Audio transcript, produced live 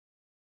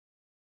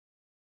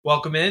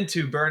Welcome in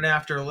to Burn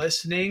After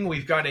Listening.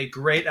 We've got a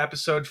great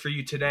episode for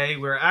you today.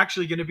 We're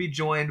actually going to be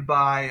joined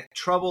by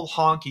Trouble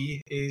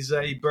Honky. He's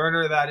a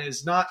burner that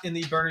is not in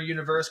the burner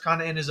universe, kind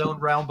of in his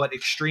own realm, but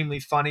extremely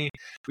funny.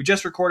 We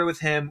just recorded with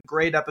him.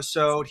 Great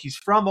episode. He's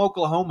from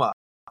Oklahoma,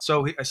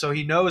 so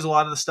he knows a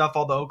lot of the stuff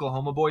all the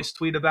Oklahoma boys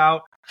tweet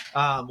about.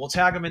 We'll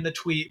tag him in the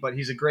tweet, but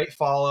he's a great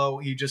follow.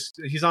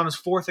 He's on his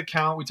fourth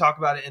account. We talk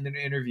about it in an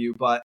interview,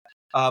 but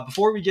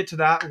before we get to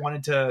that, I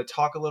wanted to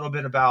talk a little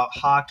bit about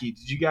hockey.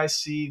 Did you guys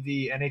see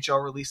the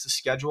NHL release the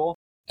schedule?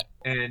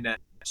 And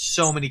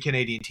so many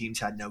Canadian teams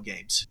had no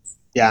games.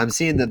 Yeah, I'm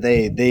seeing that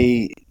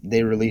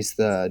they released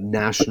the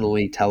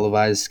nationally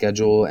televised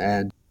schedule,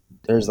 and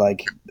there's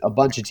like a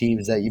bunch of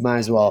teams that you might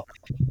as well,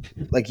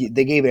 like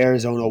they gave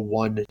Arizona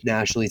one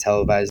nationally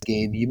televised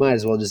game. You might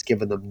as well just give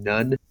them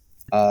none.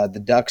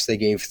 The Ducks, they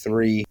gave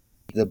 3.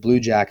 The Blue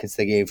Jackets,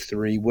 they gave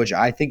 3, which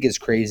I think is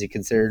crazy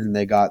considering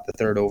they got the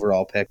 3rd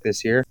overall pick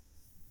this year.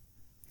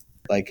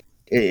 Like,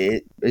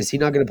 is he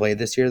not going to play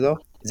this year though?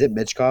 Is it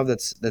Michkov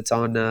that's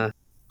on?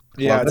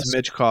 Yeah, it's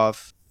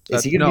Michkov.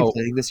 Is he going to be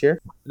playing this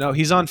year? No,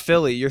 he's on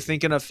Philly. You're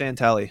thinking of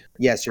Fantelli.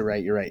 Yes, you're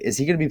right. Is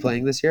he going to be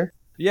playing this year?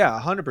 Yeah,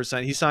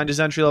 100%. He signed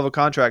his entry-level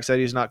contract, said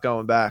he's not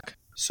going back.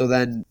 So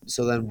then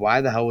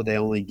why the hell would they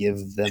only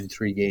give them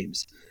 3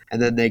 games?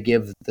 And then they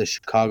give the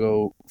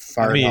Chicago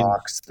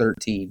Firehawks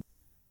 13.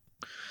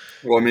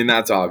 Well, I mean,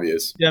 that's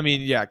obvious.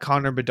 Yeah,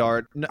 Connor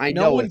Bedard.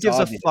 No one gives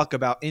a fuck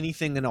about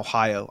anything in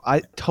Ohio.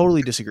 I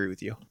totally disagree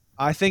with you.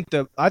 I think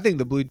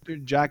the Blue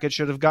Jackets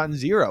should have gotten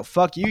 0.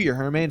 Fuck you, you're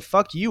Herman.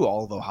 Fuck you,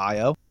 all of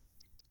Ohio.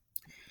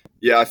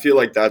 Yeah, I feel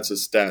like that's a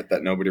stat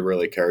that nobody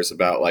really cares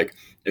about. Like,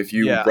 if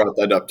you brought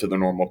that up to the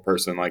normal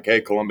person, like,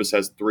 hey, Columbus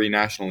has 3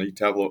 nationally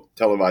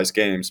televised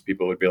games,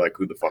 people would be like,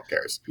 who the fuck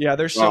cares? Yeah,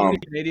 there's so many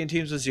Canadian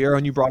teams with 0,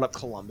 and you brought up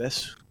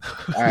Columbus.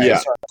 All right,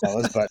 sorry,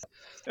 fellas, but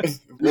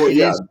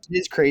it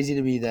is crazy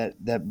to me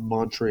that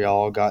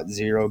Montreal got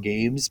 0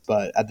 games,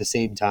 but at the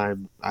same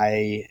time,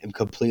 I am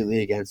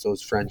completely against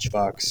those French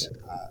fucks.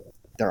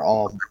 They're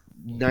all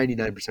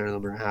 99% of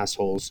them are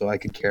assholes, so I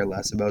could care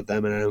less about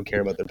them, and I don't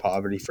care about their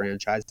poverty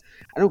franchise.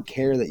 I don't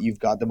care that you've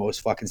got the most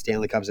fucking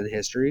Stanley Cups in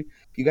history.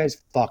 You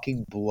guys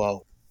fucking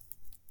blow.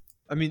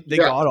 I mean, they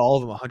got all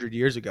of them 100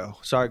 years ago.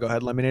 Sorry, go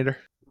ahead, Lemonator.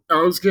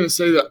 I was going to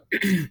say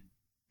that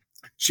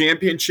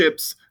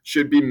championships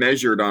should be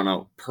measured on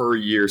a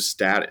per-year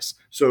status.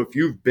 So if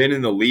you've been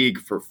in the league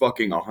for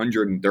fucking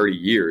 130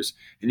 years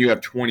and you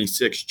have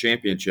 26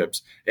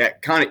 championships,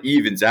 it kind of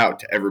evens out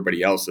to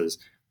everybody else's,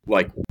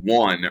 like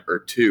 1 or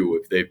 2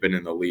 if they've been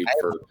in the league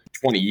for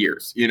 20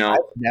 years, you know? I've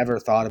never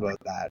thought about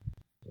that.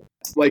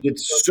 Like,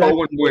 it's so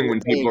annoying when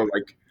people are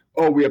like,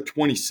 oh, we have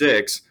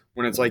 26,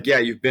 when it's like, yeah,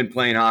 you've been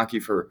playing hockey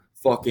for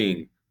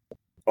fucking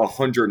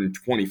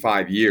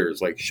 125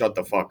 years. Like, shut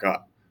the fuck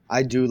up.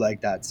 I do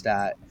like that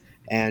stat,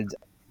 and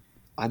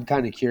I'm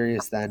kind of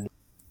curious then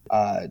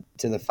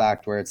to the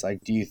fact where it's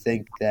like, do you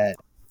think that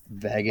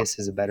Vegas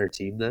is a better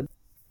team then?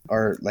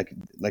 Or like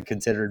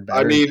considered better?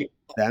 I mean,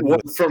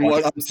 from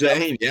what I'm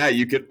saying, yeah,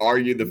 you could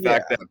argue the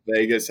fact that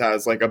Vegas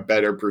has like a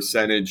better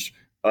percentage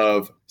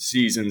of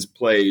seasons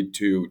played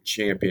to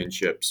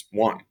championships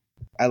won.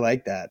 I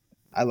like that.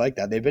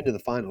 They've been to the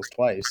finals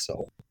twice,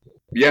 so.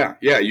 Yeah,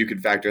 you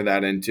could factor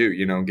that in too.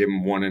 You know, give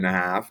them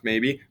 1.5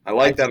 maybe. I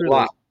like that a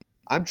lot.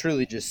 I'm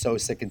truly just so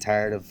sick and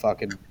tired of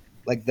fucking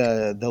like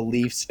the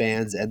Leafs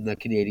fans and the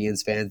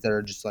Canadians fans that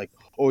are just like,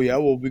 oh yeah,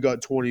 well we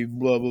got 20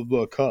 blah blah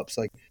blah cups.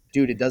 Like,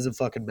 dude, it doesn't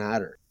fucking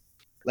matter.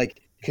 Like,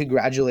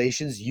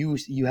 congratulations,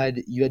 you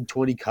had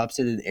 20 cups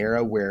in an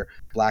era where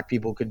black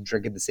people couldn't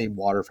drink in the same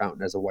water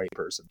fountain as a white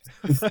person.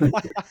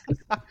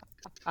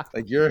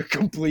 Like, you're a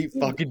complete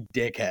fucking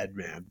dickhead,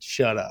 man.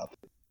 Shut up.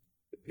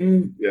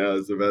 Yeah, I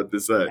was about to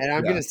say. And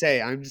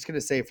I'm just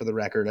gonna say for the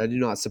record, I do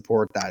not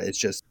support that.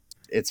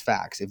 It's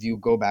facts. If you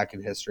go back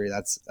in history,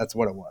 that's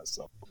what it was.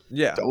 So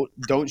yeah,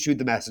 don't shoot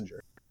the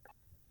messenger.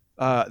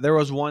 There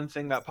was one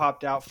thing that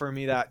popped out for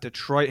me, that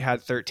Detroit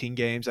had 13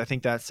 games. I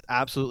think that's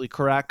absolutely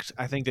correct.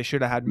 I think they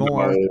should have had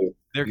more.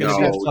 They're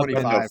going to be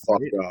a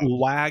fucking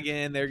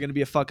wagon. They're going to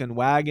be a fucking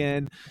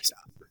wagon.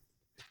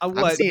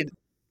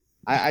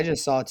 I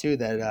just saw too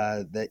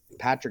that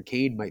Patrick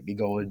Kane might be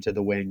going to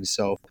the Wings.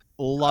 So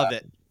love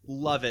it.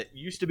 Love it.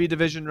 Used to be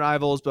division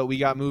rivals, but we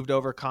got moved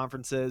over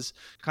conferences.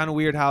 Kind of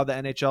weird how the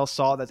NHL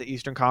saw that the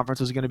Eastern Conference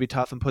was going to be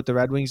tough and put the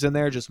Red Wings in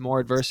there. Just more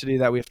adversity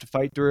that we have to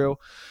fight through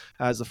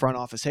as the front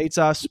office hates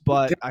us.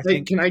 But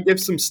Can I give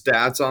some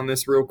stats on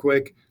this real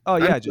quick? Oh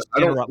yeah, just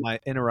interrupt me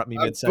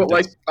mid-sentence. But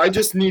like, I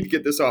just need to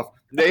get this off.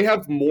 They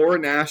have more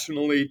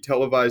nationally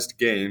televised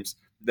games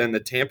than the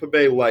Tampa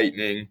Bay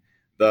Lightning,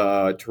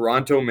 the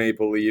Toronto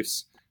Maple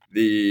Leafs,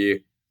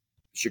 the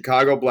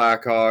Chicago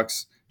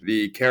Blackhawks,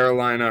 the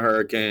Carolina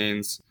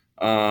Hurricanes,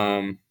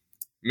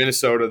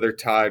 Minnesota they're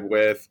tied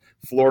with,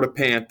 Florida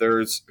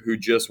Panthers, who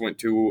just went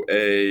to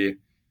a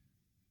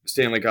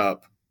Stanley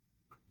Cup.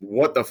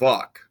 What the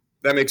fuck?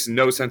 That makes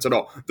no sense at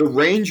all. The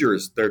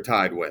Rangers they're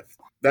tied with.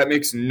 That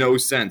makes no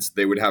sense.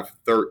 They would have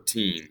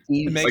 13.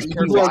 It makes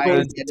People perfect are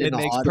going sense. getting It in the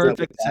makes hot tub with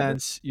perfect Devin.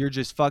 sense. You're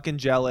just fucking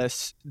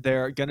jealous.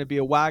 They're going to be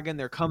a wagon.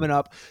 They're coming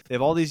up. They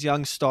have all these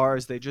young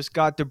stars. They just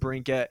got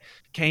DeBrincat.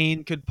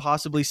 Kane could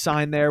possibly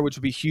sign there, which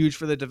would be huge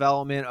for the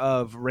development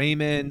of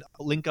Raymond.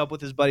 Link up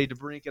with his buddy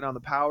DeBrincat on the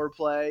power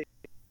play.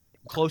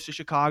 Close to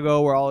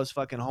Chicago, where all his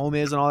fucking home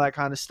is, and all that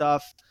kind of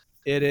stuff.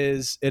 It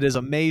is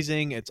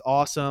amazing. It's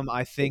awesome.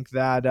 I think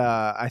that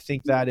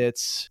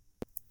it's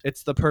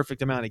the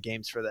perfect amount of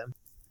games for them.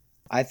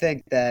 I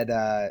think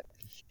that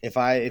if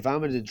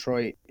I'm a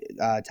Detroit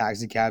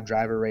taxi cab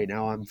driver right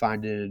now, I'm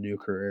finding a new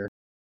career.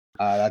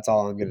 That's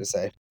all I'm gonna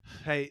say.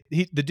 Hey,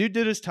 the dude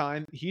did his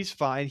time. He's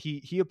fine.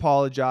 He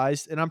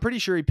apologized, and I'm pretty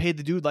sure he paid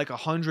the dude like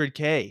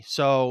 $100K.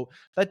 So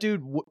that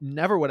dude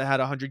never would have had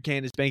 $100K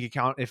in his bank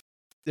account if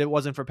it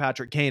wasn't for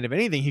Patrick Kane. If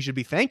anything, he should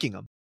be thanking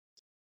him.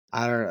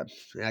 I don't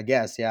know. I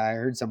guess, yeah. I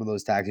heard some of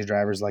those taxi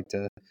drivers like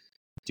to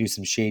do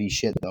some shady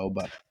shit though,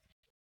 but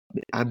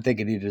I'm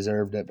thinking he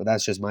deserved it. But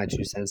that's just my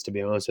 2 cents, to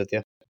be honest with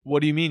you.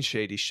 What do you mean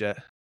shady shit?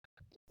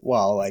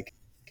 Well, like,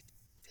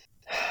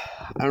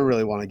 I don't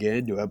really want to get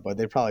into it, but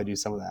they probably do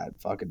some of that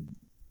fucking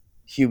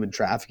human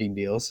trafficking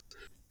deals.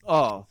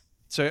 Oh,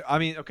 so I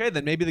mean, okay,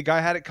 then maybe the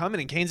guy had it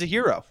coming, and Kane's a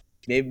hero.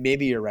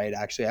 Maybe you're right.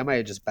 Actually, I might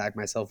have just backed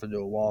myself into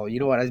a wall. You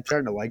know what? I'm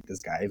starting to like this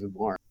guy even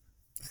more.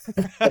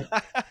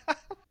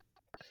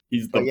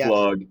 He's the But yeah.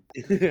 plug.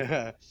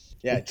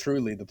 Yeah,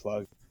 truly the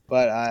plug.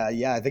 But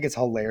yeah, I think it's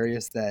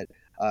hilarious that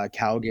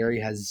Calgary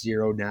has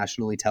 0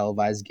 nationally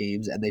televised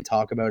games, and they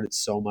talk about it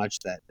so much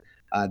that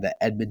the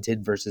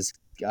Edmonton versus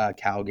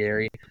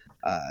Calgary,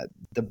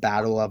 the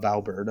Battle of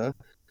Alberta,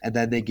 and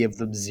then they give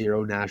them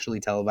 0 nationally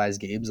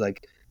televised games.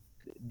 Like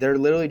they're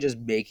literally just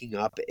making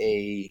up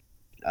a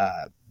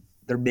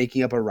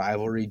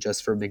rivalry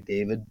just for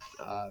McDavid.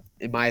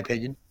 In my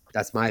opinion,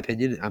 that's my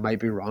opinion. I might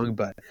be wrong,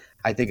 but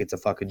I think it's a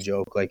fucking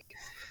joke. Like,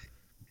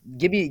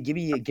 give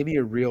me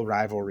a real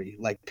rivalry,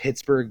 like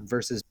Pittsburgh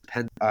versus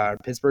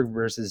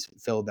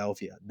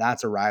Philadelphia.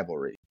 That's a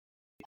rivalry,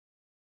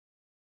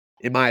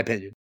 in my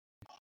opinion.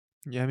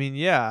 Yeah, I mean,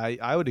 yeah,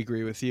 I would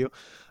agree with you.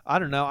 I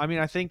don't know. I mean,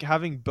 I think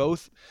having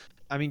both.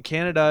 I mean,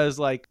 Canada is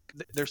like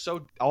they're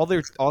so all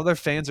their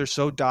fans are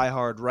so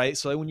diehard, right?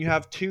 So like, when you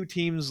have two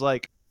teams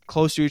like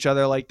close to each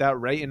other like that,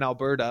 right in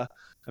Alberta,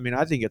 I mean,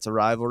 I think it's a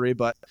rivalry,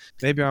 but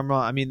maybe I'm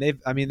wrong. I mean,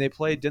 they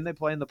played. Didn't they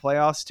play in the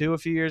playoffs too a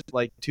few years,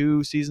 like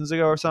 2 seasons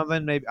ago or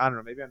something? Maybe I don't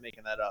know. Maybe I'm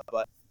making that up,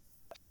 but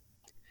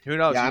who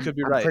knows? Yeah, You I'm, could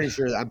be I'm right.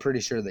 pretty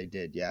sure they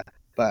did. Yeah,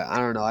 but I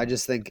don't know. I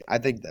think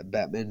that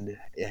Bettman.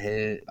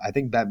 I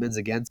think Bettman's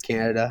against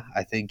Canada.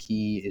 I think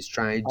he is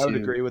trying I would to.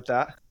 agree with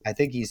that. I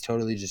think he's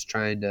totally just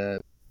trying to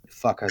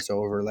fuck us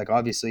over. Like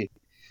obviously,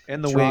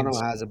 And the Toronto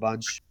Wings. has a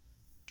bunch.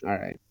 All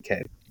right,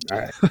 okay, all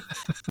right.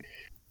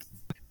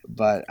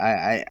 But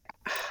I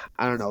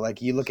don't know.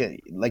 Like you look at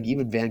like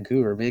even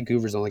Vancouver.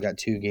 Vancouver's only got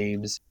 2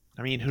 games.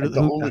 I mean, Like the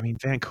only I mean,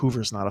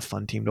 Vancouver's not a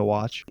fun team to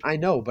watch. I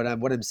know, but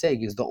what I'm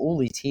saying is the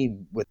only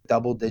team with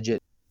double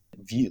digit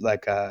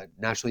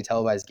nationally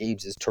televised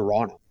games is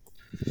Toronto.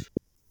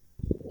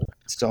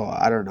 So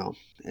I don't know.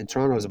 And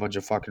Toronto's a bunch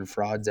of fucking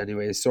frauds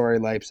anyway. Sorry,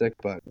 Leipzig,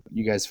 but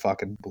you guys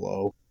fucking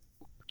blow.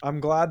 I'm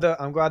glad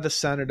the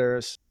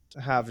Senators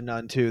have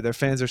none too. Their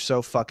fans are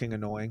so fucking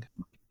annoying.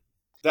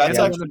 That's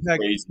Yeah. actually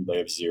crazy. They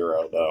have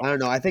 0 though. I don't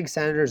know. I think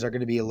Senators are going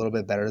to be a little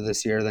bit better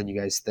this year than you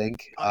guys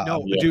think.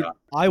 No, yeah. dude,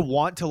 I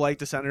want to like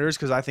the Senators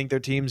because I think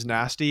their team's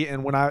nasty.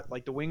 And when I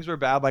like the Wings were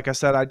bad, like I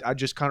said, I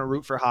just kind of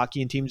root for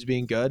hockey and teams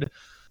being good.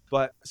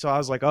 But so I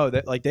was like, oh,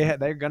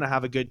 they're gonna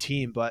have a good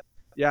team. But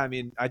yeah, I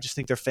mean, I just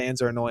think their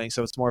fans are annoying.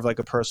 So it's more of like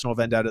a personal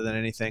vendetta than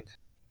anything.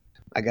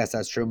 I guess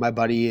that's true. My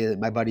buddy,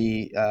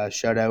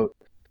 shout out.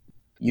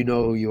 You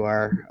know who you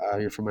are.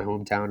 You're from my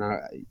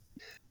hometown.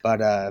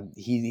 But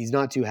he's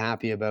not too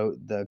happy about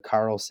the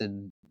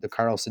Carlson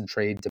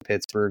trade to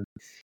Pittsburgh.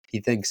 He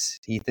thinks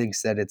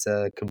that it's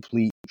a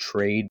complete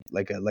trade,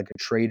 like a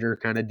trader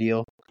kind of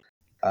deal,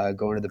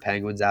 going to the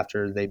Penguins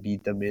after they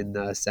beat them in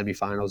the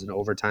semifinals in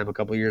overtime a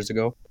couple years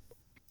ago.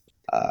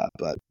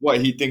 But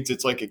What, he thinks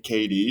it's like a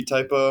KD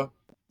type of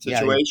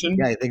situation?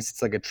 yeah, he thinks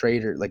it's like a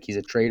trader, like he's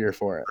a trader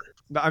for it.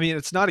 I mean,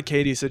 it's not a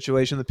Katie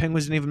situation. The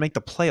Penguins didn't even make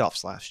the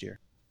playoffs last year.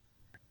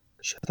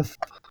 Shut the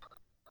fuck.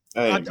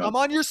 Hey, I'm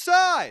on your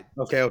side.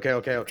 Okay.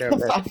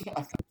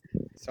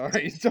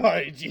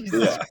 Sorry,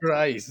 Jesus Yeah.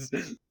 Christ.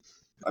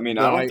 I mean,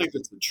 No, I don't I- think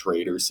it's a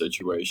trader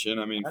situation.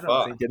 I mean, I don't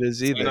fuck. think it is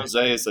San either.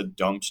 Jose is a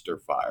dumpster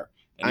fire,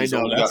 and I he's know,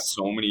 only got that's-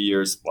 so many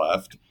years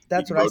left.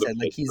 That's He what can I go to said.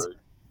 Like Pittsburgh.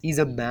 he's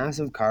a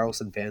massive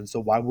Carlson fan, so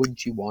why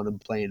wouldn't you want him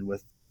playing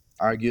with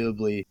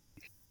arguably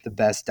the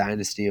best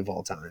dynasty of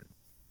all time?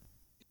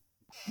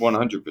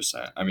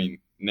 100%. I mean,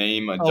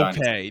 name a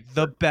dynasty. Okay,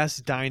 the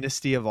best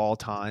dynasty of all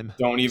time.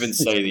 Don't even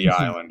say the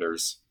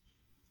Islanders.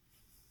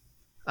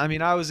 I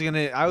mean, I was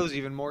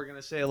even more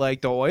gonna say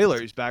like the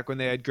Oilers back when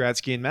they had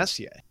Gretzky and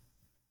Messier.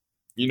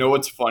 You know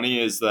what's funny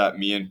is that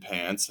me and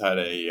Pants had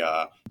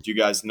a. Do you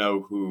guys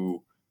know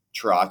who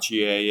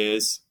Trottier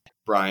is?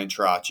 Brian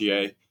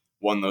Trottier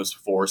won those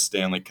 4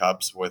 Stanley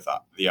Cups with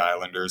the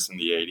Islanders in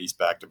the 80s,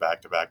 back to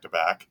back to back to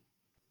back.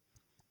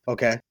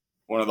 Okay.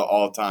 One of the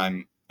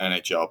all-time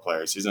NHL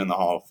players. He's in the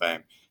Hall of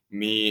Fame.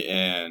 Me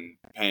and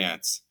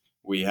Pants,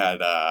 we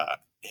had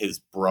his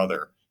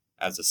brother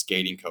as a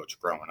skating coach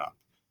growing up,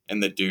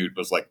 and the dude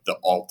was like the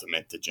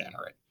ultimate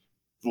degenerate.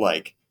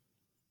 Like,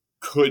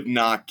 could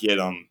not get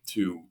him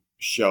to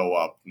show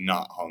up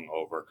not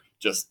hungover,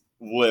 just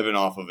living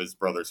off of his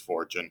brother's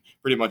fortune,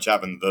 pretty much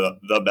having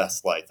the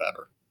best life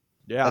ever.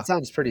 Yeah. That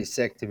sounds pretty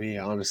sick to me,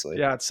 honestly.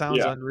 Yeah, it sounds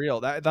Yeah. unreal.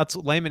 That's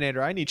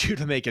Laminator. I need you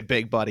to make it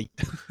big, buddy.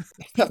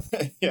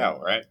 Yeah,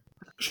 right.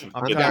 I'm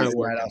I'm Get down trying to to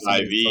write work. out some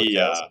of these IV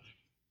hotels.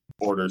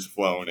 orders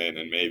flown in,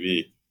 and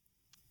maybe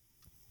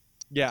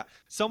Yeah,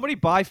 somebody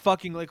buy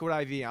fucking Liquid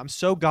IV. I'm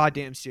so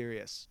goddamn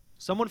serious.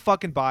 Someone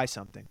fucking buy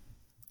something.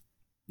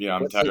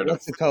 I'm What's tired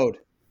of the code?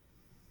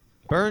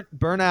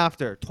 Burn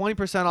after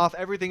 20% off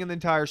everything in the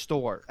entire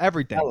store.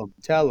 Everything.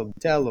 Tell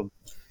them.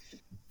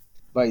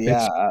 But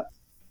yeah,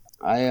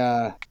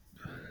 I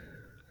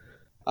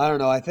don't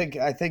know. I think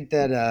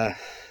that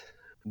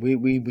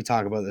we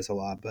talk about this a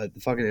lot, but the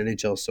fucking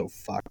NHL is so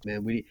fucked,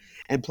 man.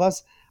 And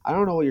plus, I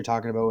don't know what you're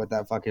talking about with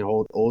that fucking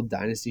old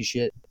dynasty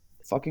shit.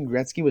 Fucking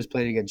Gretzky was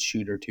playing against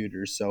shooter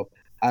tutors, so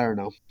I don't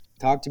know.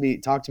 Talk to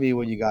me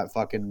when you got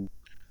fucking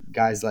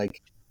guys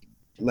like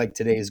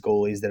today's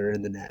goalies that are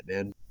in the net,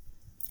 man.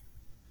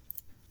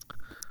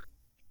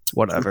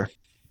 Whatever.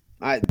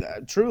 I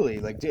truly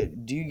like.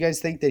 Do you guys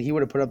think that he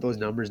would have put up those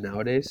numbers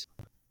nowadays?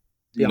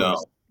 Be no.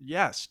 honest.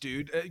 Yes,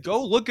 dude.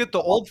 Go look at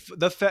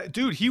the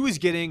dude. He was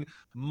getting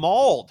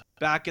mauled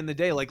back in the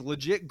day, like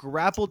legit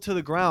grappled to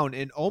the ground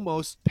and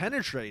almost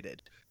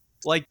penetrated.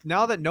 Like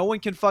now that no one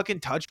can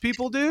fucking touch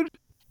people, dude.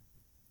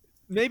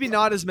 Maybe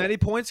not as many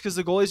points because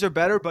the goalies are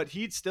better, but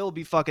he'd still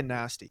be fucking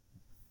nasty.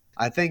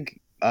 I think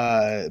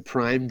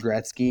prime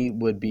Gretzky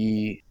would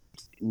be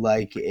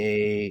I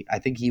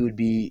think he would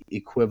be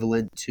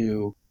equivalent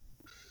to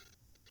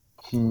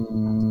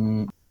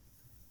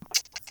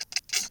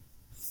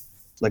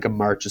like a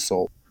March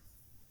Assault.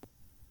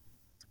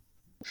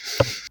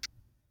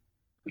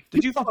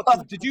 Did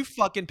you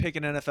fucking pick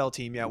an NFL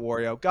team yet,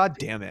 Wario? God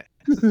damn it.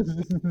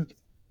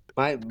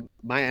 My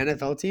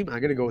NFL team, I'm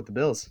gonna go with the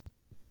Bills.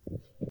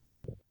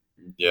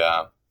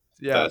 Yeah.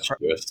 Yeah, That's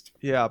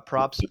just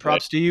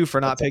props to you for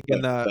not That's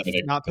picking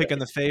pathetic.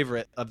 the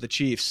favorite of the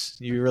Chiefs.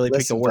 You really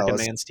picked Listen, a working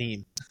fellas. man's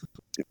team.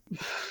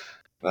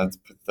 That's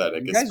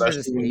pathetic. You guys are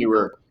just Especially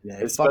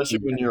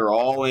when hating. you were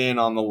all in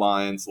on the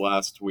Lions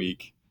last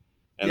week.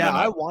 And Yeah, then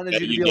I wanted you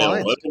to be get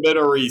Lions. a little bit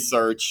of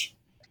research,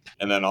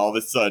 and then all of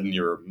a sudden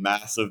you're a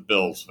massive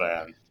Bills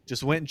fan.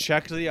 Just went and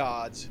checked the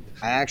odds.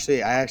 I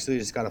actually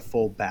just got a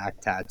full back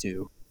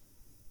tattoo.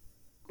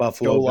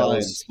 Buffalo Go Bills.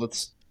 Lions.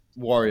 Let's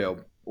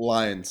Wario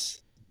Lions.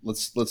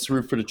 Let's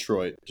root for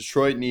Detroit.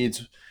 Detroit.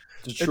 It's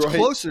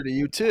closer to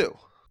you too.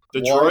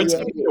 Detroit's Wario-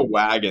 going to be a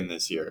wagon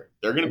this year.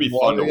 They're going to be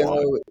fun to watch.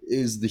 Wario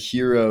is the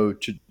hero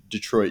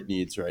Detroit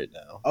needs right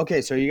now.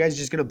 Okay, so are you guys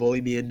just gonna bully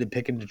me into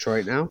picking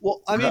Detroit now?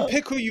 Well, I mean,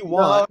 pick who you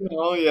want.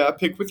 No, yeah,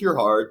 pick with your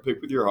heart.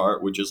 Pick with your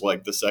heart, which is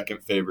like the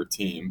second favorite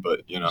team,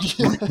 but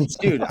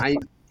Dude,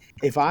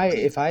 if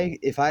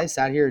I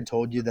sat here and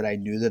told you that I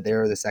knew that they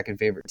were the second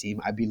favorite team,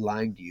 I'd be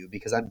lying to you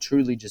because I'm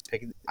truly just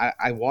picking.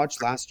 I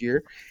watched last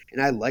year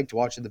and I liked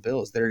watching the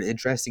Bills. They're an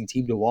interesting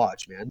team to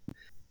watch, man.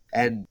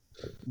 And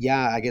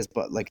yeah, I guess,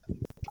 but like,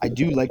 I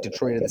do like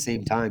Detroit at the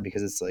same time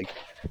because it's like,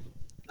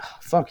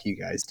 fuck you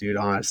guys, dude.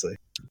 Honestly,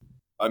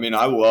 I mean,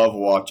 I love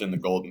watching the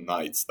Golden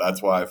Knights.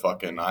 That's why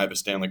I have a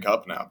Stanley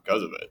Cup now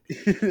because of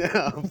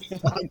it.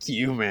 fuck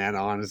you, man.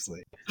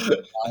 Honestly,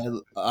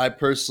 I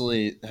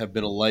personally have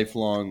been a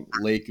lifelong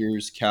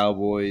Lakers,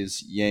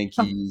 Cowboys,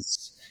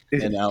 Yankees,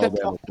 and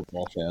Alabama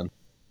football fan.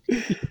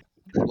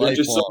 They're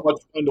just so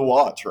much fun to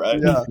watch, right?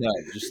 Yeah,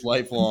 just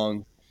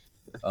lifelong.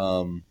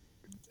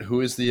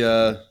 Who's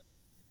the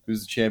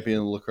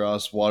champion of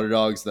lacrosse? Water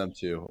Dogs, them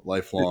too.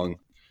 Lifelong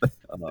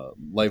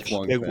Big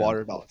fan.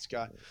 water dogs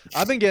guy.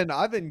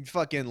 I've been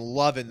fucking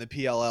loving the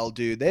PLL,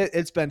 dude.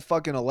 It's been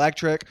fucking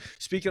electric.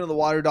 Speaking of the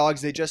water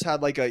dogs, they just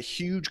had like a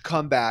huge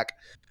comeback.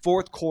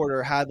 Fourth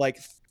quarter had like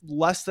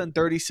less than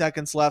 30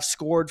 seconds left,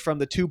 scored from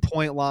the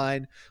 2-point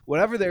line.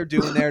 Whatever they're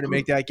doing there to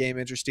make that game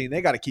interesting,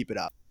 they got to keep it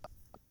up.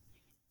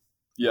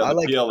 Yeah,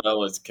 the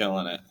PLL is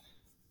killing it.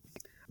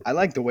 I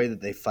like the way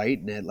that they fight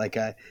and it. Like,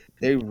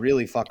 they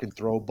really fucking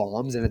throw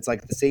bombs, and it's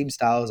like the same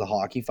style as a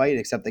hockey fight,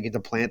 except they get to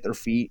plant their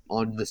feet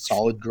on the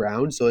solid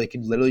ground, so they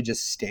can literally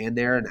just stand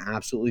there and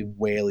absolutely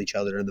whale each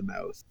other in the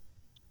mouth.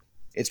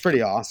 It's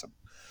pretty awesome.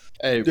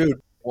 Hey,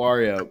 Dude.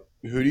 Wario,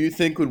 who do you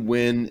think would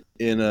win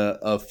in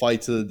a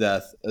fight to the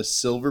death? A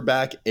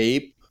silverback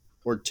ape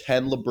or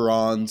 10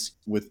 LeBrons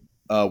with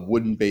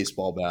wooden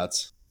baseball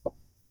bats?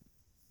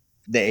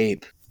 The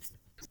ape.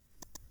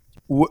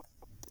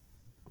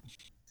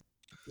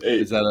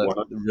 Is that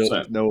a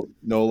real,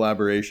 no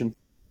elaboration?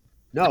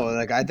 No,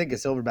 like I think a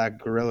silverback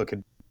gorilla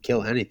could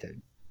kill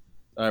anything.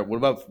 All right,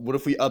 what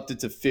if we upped it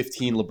to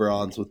 15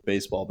 LeBrons with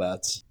baseball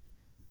bats?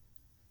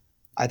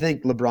 I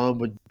think LeBron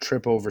would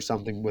trip over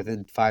something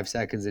within 5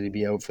 seconds and he'd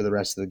be out for the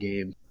rest of the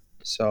game.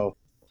 So,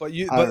 But I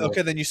don't know.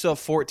 okay, then you still have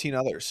 14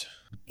 others.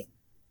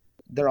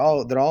 they're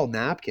all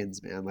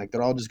napkins, man. Like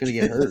they're all just gonna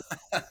get hurt.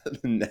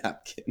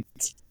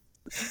 Napkins.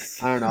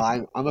 I don't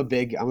know. I'm a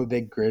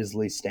big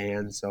Grizzly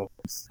stan, so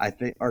I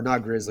think, or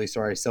not Grizzly,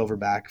 sorry,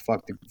 Silverback.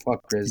 Fuck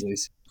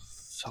Grizzlies.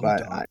 So But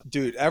dumb.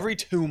 Dude, every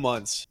 2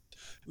 months.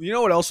 You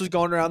know what else was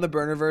going around the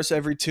burnerverse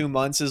every 2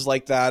 months is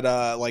like that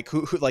like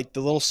who like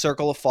the little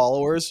circle of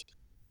followers.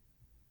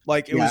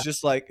 Like it was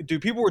just like,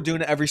 dude, people were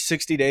doing it every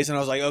 60 days and I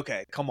was like,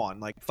 okay, come on,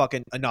 like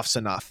fucking enough's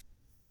enough.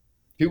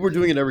 People were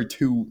doing it every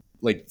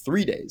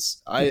 3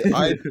 days.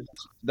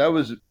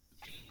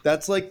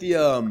 That's like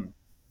the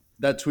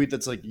that tweet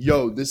that's like,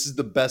 yo, this is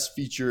the best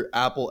feature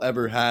Apple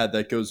ever had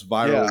that goes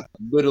viral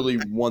literally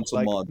once a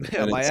Like, month.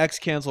 yeah, And my it's, ex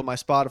canceled my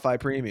Spotify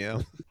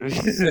premium.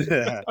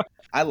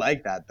 I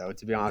like that though.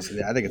 To be honest with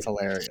you, I think it's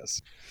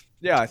hilarious.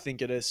 Yeah, I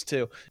think it is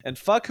too. And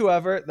fuck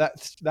whoever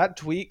that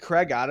tweet,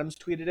 Craig Adams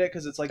tweeted it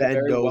because it's like Bend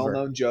a very over.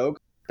 well-known joke.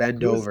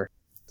 Bend Who is- over.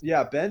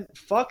 Yeah, Ben,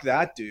 fuck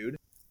that dude.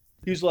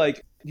 He's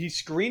like, he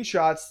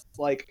screenshots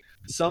like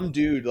some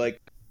dude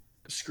like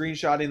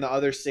screenshotting the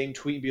other same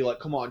tweet and be like,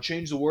 come on,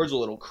 change the words a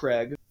little,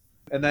 Craig.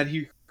 And then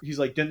he's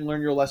like, didn't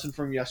learn your lesson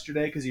from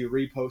yesterday because he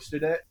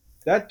reposted it.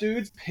 That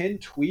dude's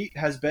pinned tweet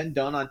has been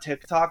done on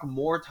TikTok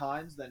more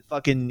times than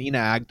fucking Nina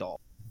Agdal.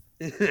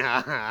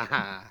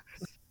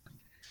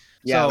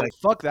 Yeah, so like,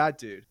 fuck that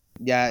dude.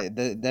 yeah,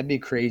 that'd be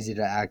crazy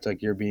to act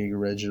like you're being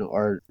original,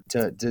 or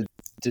to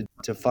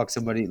fuck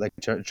somebody, like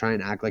try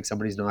and act like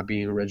somebody's not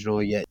being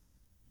original, yet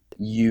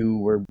he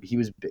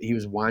was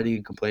whining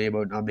and complaining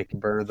about not making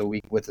burner of the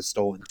week with a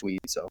stolen tweet.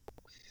 So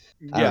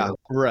Yeah,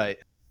 right.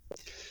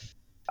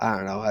 I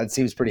don't know. It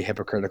seems pretty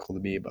hypocritical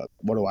to me, but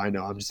what do I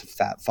know? I'm just a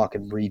fat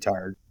fucking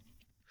retard.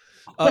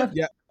 On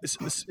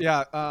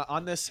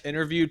this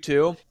interview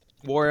too,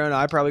 Warrior and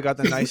I probably got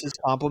the nicest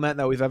compliment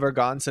that we've ever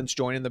gotten since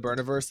joining the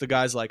Burniverse. The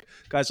guy's like,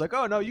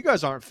 oh no, you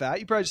guys aren't fat.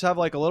 You probably just have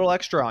like a little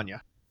extra on you.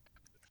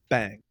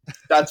 Bang.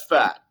 That's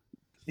fat.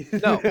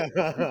 No,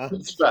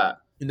 It's fat.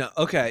 no.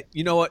 Okay,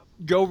 you know what?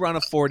 Go run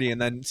a 40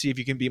 and then see if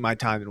you can beat my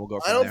time, and we'll go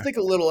from I don't there. think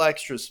a little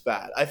extra's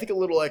fat. I think a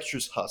little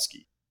extra's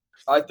husky.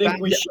 I think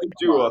we should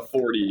do a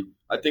 40.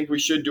 I think we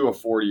should do a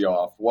 40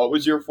 off. What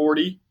was your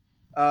 40?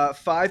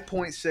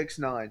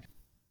 5.69.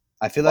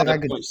 I feel like I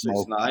could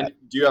smoke 5.69. that.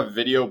 Do you have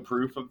video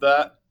proof of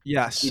that?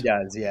 Yes. He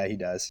does. Yeah, he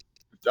does.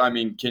 I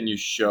mean, can you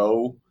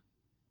show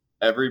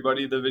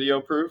everybody the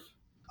video proof?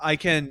 I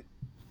can't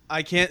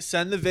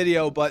send the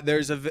video, but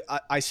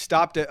I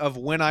stopped it of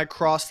when I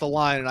crossed the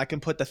line, and I can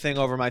put the thing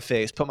over my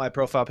face, put my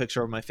profile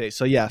picture over my face.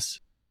 So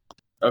yes.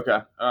 Okay,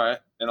 all right,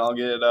 and I'll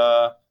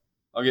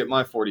get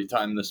my 40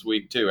 time this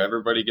week too.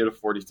 Everybody get a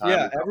 40 time.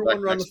 Yeah, and come everyone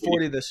back run the next week.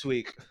 40 this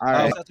week. All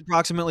right. That's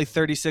approximately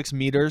 36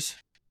 meters.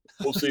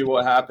 We'll see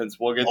what happens.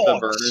 We'll get Oh, the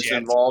burners shit.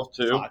 involved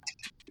too. Fuck.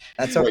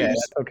 That's okay. Wait,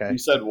 That's okay. You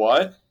said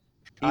what?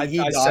 He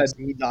I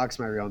doxed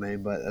my real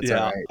name, but that's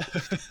Yeah. all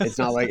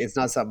right. It's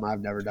not something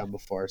I've never done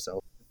before,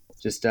 so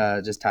just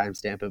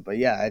timestamp it. But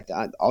yeah,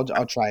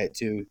 I'll try it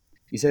too.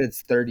 You said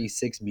it's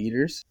 36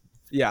 meters.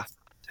 Yeah.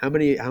 How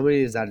many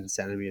is that in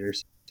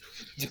centimeters?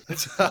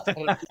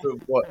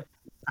 What?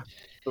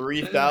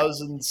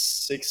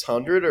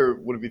 3,600 or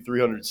would it be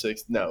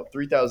 306? No,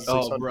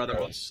 3,600. Oh,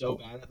 brother, I'm so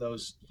bad at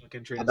those fucking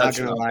I'm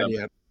transactions. not gonna lie to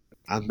you.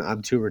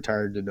 I'm too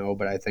retarded to know,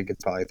 but I think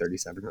it's probably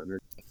 3,700.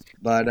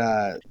 But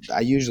I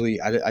usually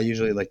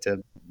like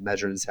to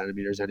measure in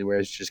centimeters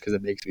anyways, just because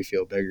it makes me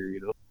feel bigger, you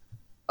know.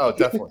 Oh,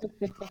 definitely.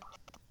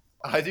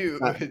 I do.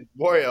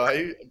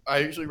 Wario, I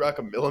usually rock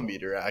a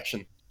millimeter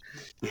action.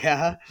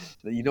 Yeah,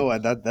 you know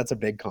what? That's a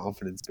big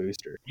confidence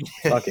booster.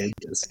 Fuck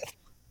inches.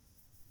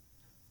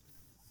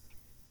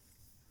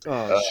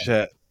 Oh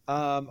shit.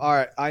 All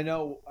right. I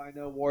know,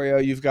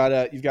 Wario. You've got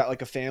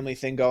like a family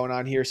thing going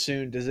on here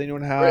soon. Does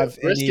anyone have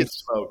any?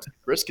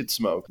 Brisket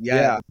smoked.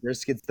 Yeah,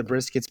 the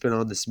brisket's been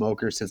on the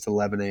smoker since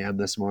 11 a.m.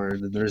 this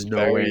morning, and there's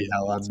no way in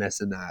hell I'm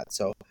missing that.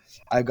 So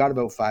I've got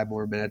about 5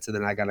 more minutes, and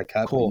then I got to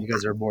cut. Cool. But you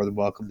guys are more than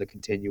welcome to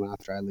continue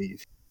after I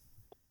leave.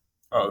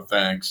 Oh,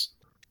 thanks.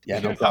 Yeah,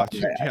 no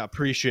problem. Yeah,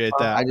 appreciate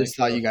that. I just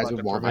thought you guys Fucking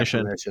would want my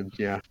permission.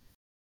 Yeah.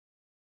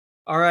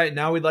 All right,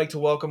 now we'd like to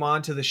welcome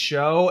on to the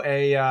show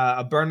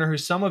a burner who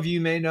some of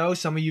you may know,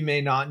 some of you may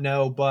not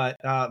know, but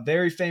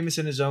very famous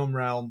in his own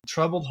realm.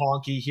 Troubled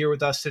Honky here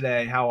with us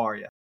today. How are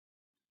you?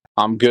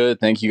 I'm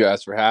good. Thank you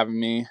guys for having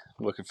me.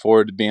 Looking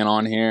forward to being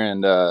on here,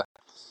 and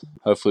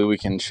hopefully we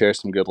can share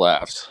some good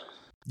laughs.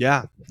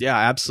 Yeah,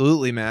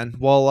 absolutely, man.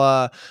 Well,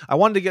 I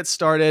wanted to get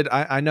started.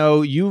 I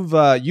know you've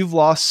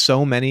lost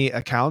so many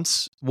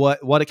accounts.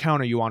 What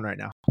account are you on right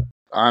now?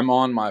 I'm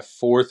on my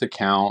 4th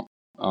account.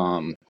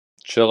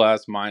 Chill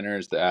Ass Miner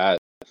is the @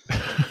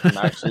 I'm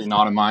actually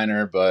not a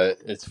miner, but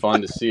it's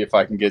fun to see if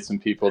I can get some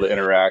people to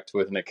interact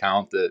with an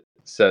account that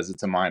says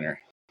it's a miner.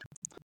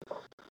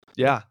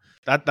 Yeah,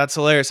 that's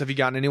hilarious. Have you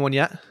gotten anyone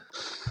yet?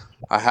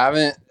 I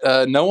haven't,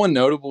 no one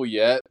notable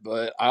yet,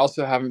 but I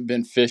also haven't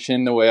been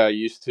fishing the way I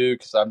used to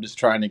because I'm just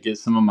trying to get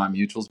some of my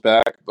mutuals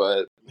back.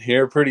 But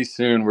here pretty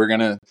soon, we're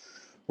gonna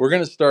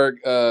start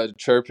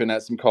chirping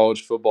at some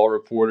college football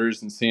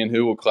reporters and seeing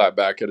who will clap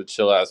back at a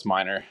Chill Ass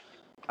Miner.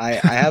 I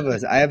have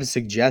a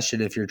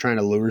suggestion if you're trying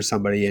to lure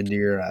somebody into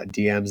your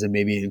DMs and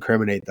maybe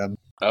incriminate them.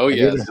 Oh Have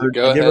you ever yes, heard?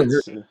 go ahead,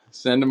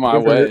 send them my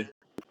way.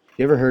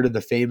 You ever heard of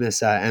the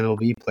famous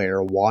MLB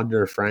player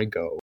Wander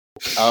Franco?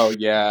 Oh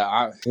yeah,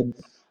 I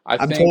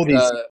I'm think told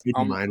he's in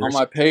on minors.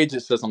 my page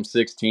it says I'm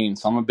 16,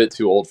 so I'm a bit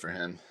too old for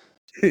him.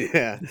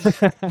 Yeah.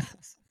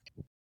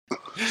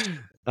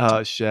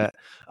 Oh shit.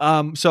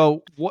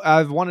 So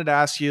I've wanted to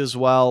ask you as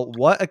well,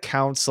 what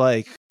accounts,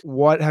 like,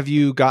 what have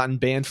you gotten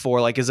banned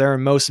for? Like, is there a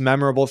most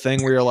memorable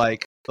thing where you're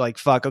like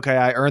fuck, okay,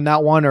 I earned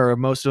that one, or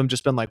most of them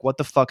just been like, what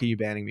the fuck are you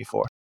banning me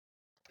for?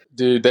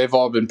 Dude, they've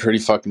all been pretty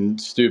fucking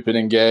stupid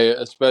and gay,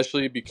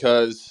 especially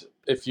because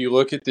if you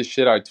look at the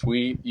shit I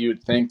tweet,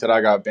 you'd think that I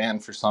got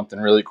banned for something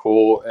really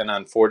cool, and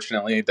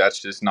unfortunately,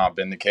 that's just not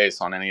been the case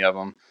on any of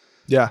them.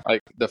 Yeah.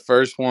 Like the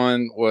first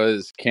one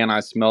was "Can I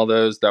smell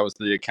those?" That was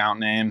the account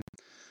name.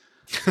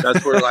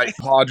 That's where like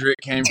Podrick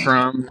came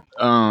from.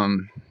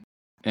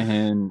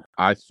 And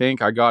I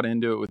think I got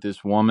into it with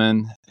this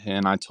woman,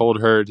 and I told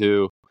her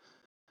to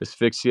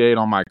asphyxiate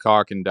on my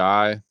cock and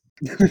die.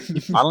 I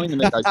don't even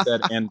think I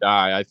said "and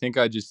die." I think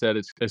I just said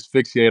it's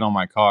asphyxiate on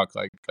my cock,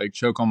 like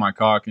choke on my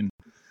cock and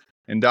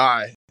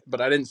die.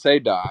 But I didn't say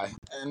die.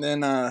 And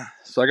then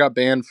so I got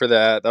banned for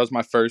that. That was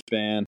my first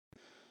ban.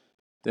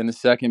 Then the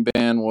second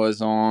ban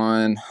was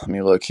on. Let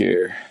me look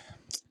here,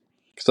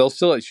 because they'll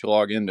still let you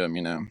log into them,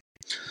 you know.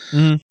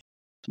 Mhm.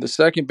 The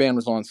second ban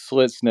was on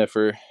Slit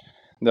Sniffer.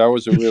 That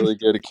was a really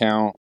good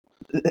account,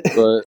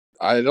 but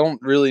I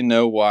don't really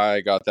know why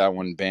I got that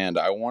one banned.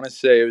 I want to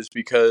say it was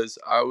because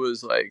I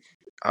was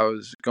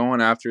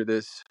going after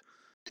this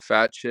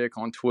fat chick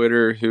on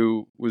Twitter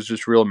who was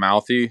just real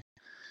mouthy.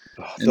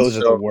 And Those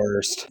are the so,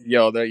 worst.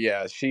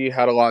 yeah, she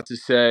had a lot to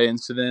say. And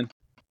so then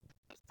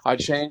I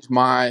changed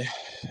my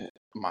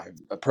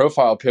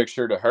profile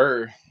picture to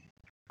her,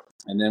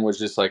 and then was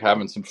just like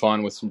having some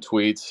fun with some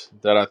tweets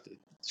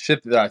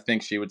shit that I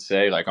think she would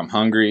say, like I'm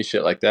hungry,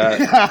 shit like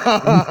that.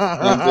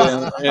 And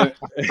then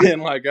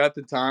and like at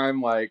the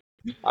time, like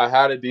I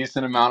had a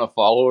decent amount of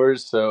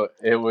followers, so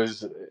it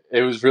was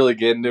really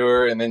getting to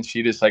her. And then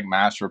she just like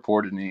mass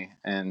reported me,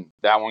 and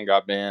that one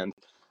got banned.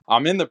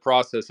 I'm in the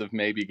process of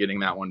maybe getting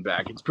that one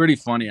back. It's pretty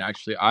funny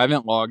actually. I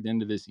haven't logged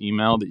into this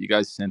email that you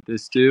guys sent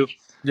this to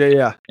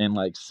Yeah. in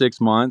like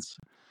 6 months.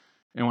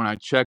 And when I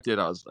checked it,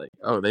 I was like,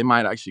 oh, they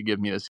might actually give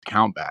me this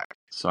account back.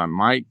 So I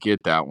might get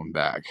that one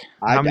back.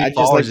 How many I'd just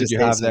like followers to did you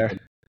say have something. there?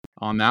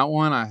 On that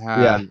one, I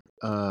had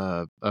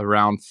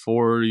around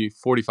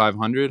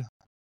 4,500.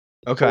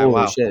 Okay. Holy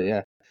Wow. shit!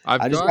 Yeah,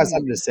 I've I just got gotten.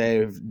 something to say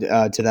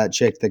to that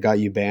chick that got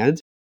you banned.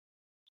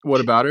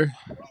 What about her?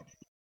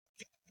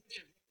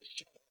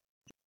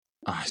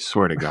 I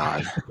swear to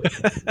God.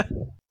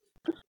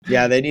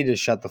 Yeah, they need to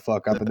shut the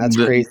fuck up, and that's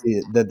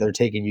crazy that they're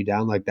taking you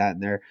down like that.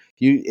 And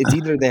it's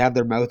either they have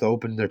their mouth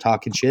open, they're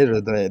talking shit,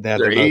 or they have They're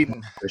their mouth eating.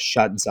 open, they're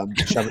shoving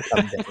something down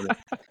it.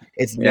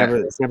 It's Yeah.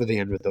 never the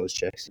end with those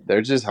chicks.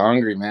 They're just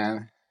hungry,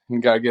 man. You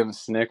gotta give them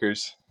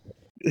Snickers.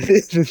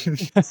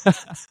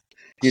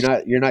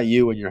 You're not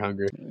you when you're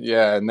hungry.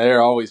 Yeah, and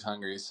they're always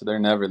hungry, so they're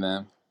never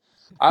them.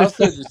 I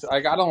also just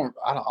like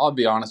I'll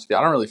be honest with you.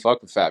 I don't really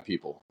fuck with fat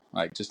people,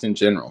 like just in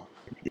general.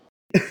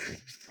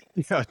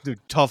 Yeah, dude,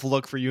 tough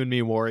look for you and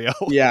me, Wario.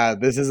 Yeah,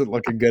 this isn't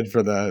looking good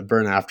for the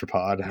burn after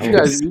pod.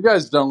 You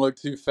guys don't look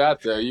too fat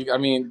though. I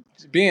mean,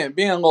 being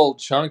a little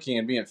chunky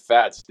and being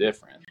fat's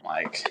different.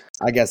 Like,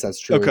 I guess that's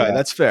true. Okay, yeah.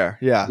 that's fair.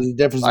 Yeah. There's a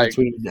difference Like-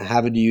 between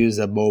having to use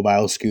a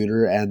mobile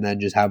scooter and then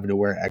just having to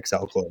wear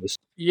XL clothes.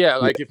 yeah,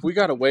 like if we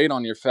gotta wait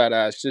on your fat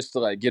ass just to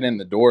like get in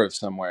the door of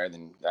somewhere,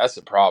 then that's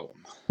a problem.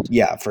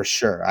 Yeah, for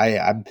sure.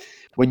 I'm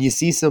when you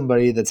see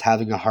somebody that's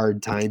having a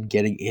hard time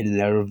getting in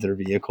and out of their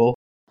vehicle,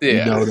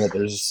 you know that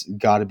there's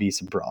got to be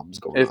some problems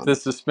going If on. the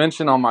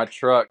suspension on my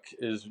truck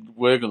is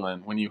wiggling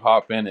when you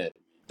hop in it,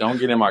 don't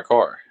get in my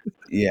car.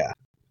 Yeah,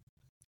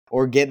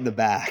 or get in the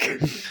back.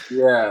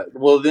 Yeah,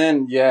 well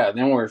then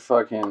we're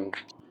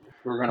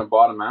gonna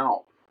bottom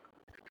out.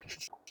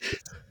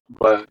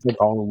 But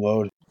All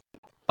load.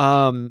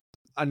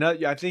 I know.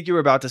 I think you were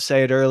about to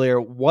say it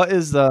earlier. What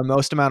is the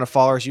most amount of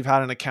followers you've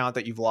had an account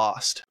that you've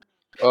lost?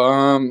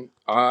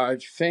 I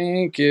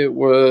think it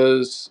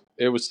was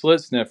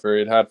Slit Sniffer.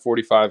 It had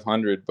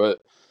 4,500, but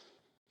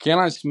Can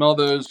I Smell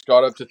Those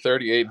got up to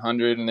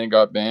 3,800 and then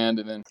got banned,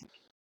 and then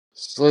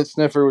Slit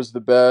Sniffer was the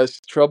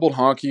best. Troubled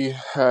Honky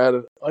had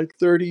like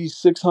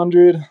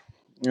 3,600,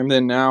 and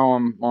then now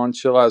I'm on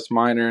Chill Ass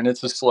Minor, and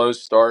it's a slow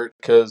start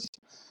because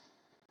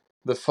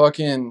the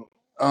fucking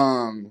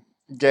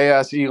gay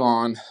ass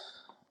Elon.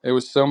 It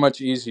was so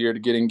much easier to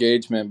get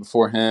engagement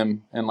before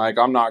him, and like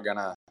I'm not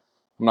gonna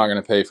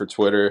pay for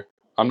Twitter.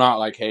 I'm not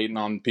like hating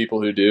on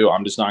people who do.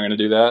 I'm just not gonna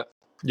do that.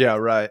 Yeah,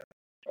 right.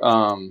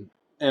 And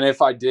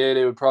if I did,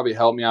 it would probably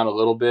help me out a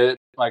little bit.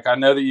 Like I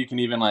know that you can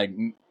even like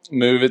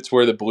move it to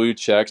where the blue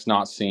check's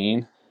not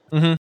seen.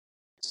 Mhm.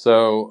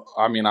 So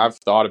I mean, I've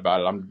thought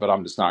about it, but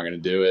I'm just not gonna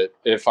do it.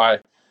 If I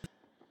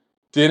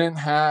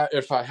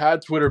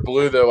had Twitter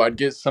Blue though, I'd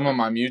get some of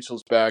my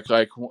mutuals back.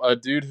 Like a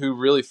dude who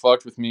really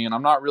fucked with me, and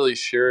I'm not really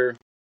sure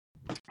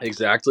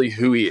exactly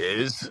who he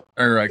is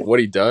or like what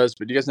he does,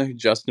 but do you guys know who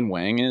Justin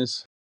Wang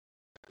is?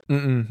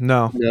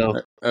 No.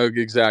 No.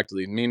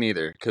 Exactly. Me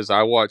neither. Because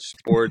I watch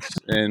sports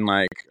and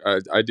like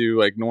I do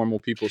like normal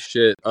people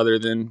shit other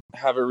than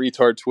have a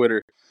retard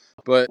Twitter.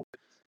 But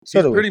So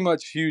he's do we. pretty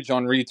much huge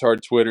on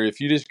retard Twitter. If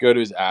you just go to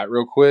his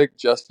real quick,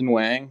 Justin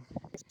Wang,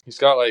 he's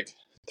got like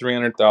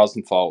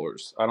 300,000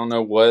 followers. I don't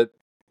know what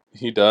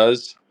he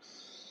does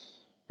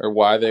or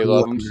why they I'm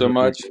love him looking so it up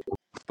right much,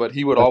 but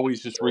he would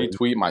always just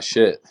retweet my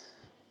shit.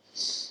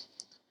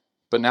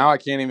 But now I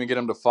can't even get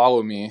him to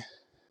follow me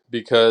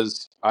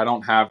because I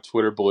don't have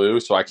Twitter Blue,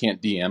 so I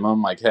can't DM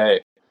him like,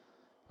 hey,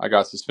 I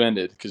got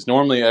suspended. Because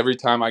normally every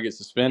time I get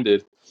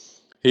suspended,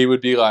 he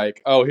would be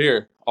like, oh,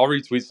 here, I'll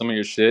retweet some of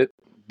your shit,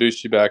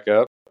 boost you back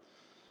up.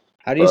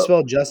 How do you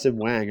spell Justin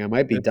Wang? I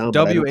might be It's dumb,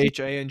 but I don't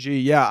WHANG.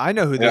 Yeah, I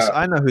know who this. Yeah.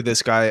 I know who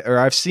this guy, or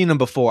I've seen him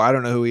before. I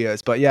don't know who he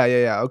is, but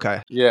yeah.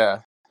 Okay.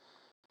 Yeah.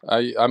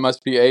 I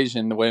must be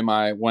Asian the way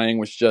my Wang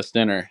was just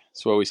in her.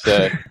 That's what we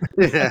say.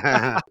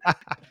 I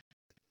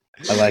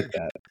like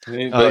that.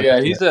 But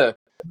yeah,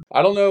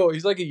 I don't know,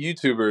 he's like a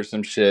YouTuber or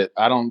some shit.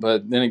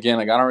 But then again,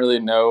 like I don't really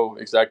know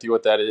exactly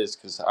what that is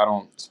because I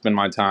don't spend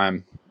my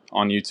time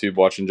on YouTube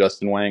watching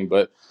Justin Wang.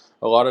 But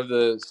a lot of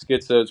the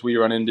schizos we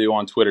run into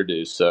on Twitter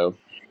do. So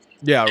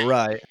Yeah,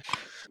 right.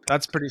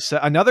 That's pretty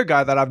sad. Another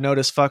guy that I've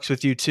noticed fucks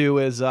with you too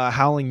is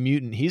Howling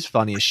Mutant. He's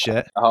funny as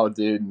shit. oh,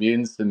 dude,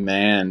 Mutant's the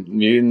man.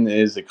 Mutant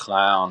is a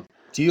clown.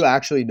 Do you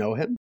actually know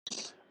him?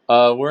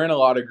 We're in a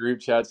lot of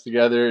group chats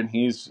together, and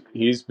he's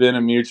been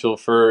a mutual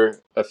for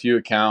a few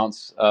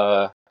accounts.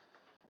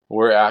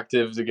 We're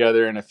active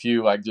together in a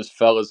few like just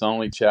fellas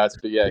only chats.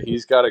 But yeah,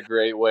 he's got a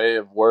great way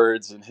of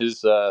words, and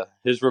his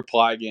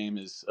reply game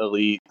is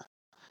elite.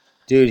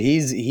 Dude,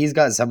 he's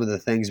got some of the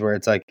things where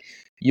it's like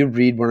you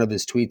read one of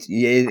his tweets.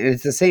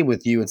 It's the same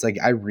with you. It's like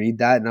I read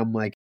that and I'm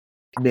like,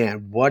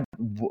 man,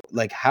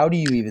 like how do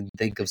you even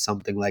think of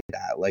something like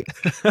that? Like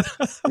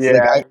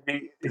Yeah,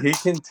 he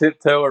can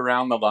tiptoe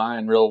around the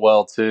line real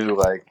well too.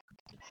 Like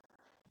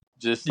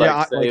just like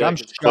Yeah, say I'm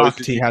like as close shocked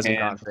as he you hasn't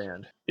can. gotten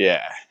banned.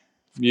 Yeah,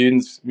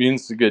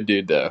 Mutant's a good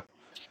dude though.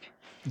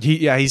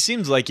 He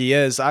seems like he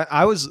is.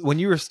 I was when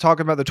you were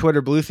talking about the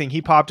Twitter Blue thing,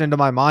 he popped into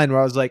my mind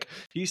where I was like,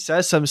 he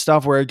says some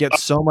stuff where it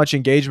gets so much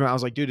engagement. I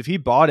was like, dude, if he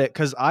bought it,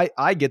 because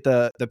I get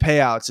the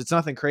payouts. It's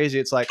nothing crazy.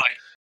 It's like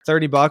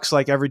 $30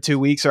 like every 2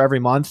 weeks or every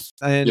month.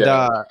 And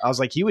Yeah. I was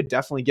like, he would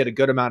definitely get a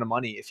good amount of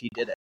money if he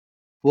did it.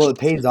 well, it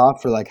pays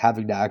off for like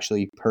having to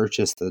actually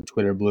purchase the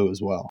Twitter Blue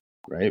as well,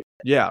 right?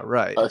 Yeah,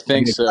 right. I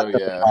think Like, so. that's the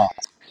Yeah.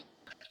 cost.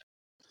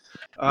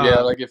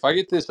 Yeah, like if I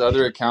get this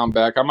other account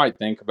back, I might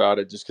think about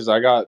it just because I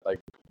got like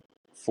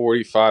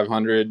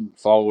 4,500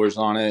 followers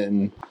on it,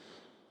 and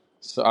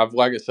so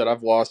like I said,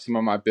 I've lost some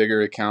of my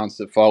bigger accounts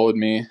that followed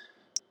me.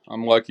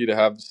 I'm lucky to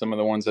have some of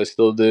the ones I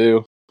still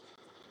do.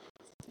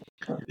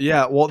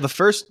 Yeah, well, the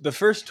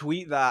first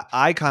tweet that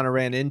I kind of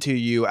ran into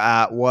you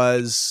at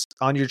was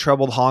on your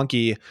Troubled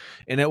Honky,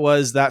 and it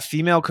was that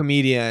female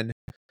comedian,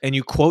 and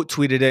you quote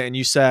tweeted it, and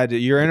you said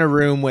you're in a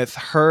room with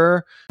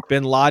her,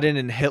 Bin Laden,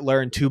 and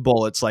Hitler, and 2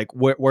 bullets. Like,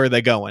 where are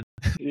they going?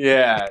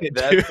 Yeah, Dude.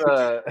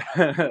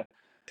 that's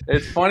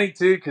it's funny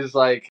too because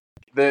like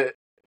that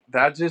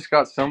just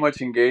got so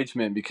much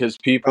engagement because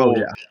Oh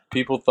yeah.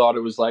 people thought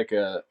it was like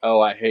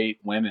I hate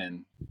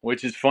women,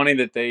 which is funny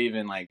that they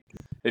even like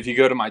if you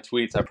go to my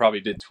tweets, I probably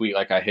did tweet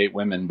like I hate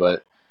women,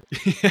 but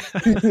yeah,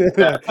 they It's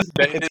just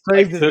like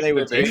crazy that took they the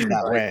would take bait. it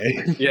that Like,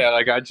 way. yeah,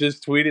 like I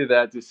just tweeted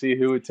that to see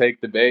who would take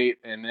the bait,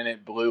 and then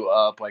it blew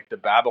up. Like the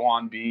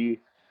Babylon Bee,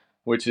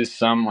 which is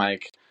some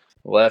like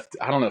left.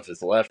 I don't know if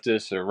it's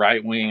leftist or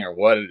right wing or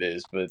what it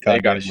is, but they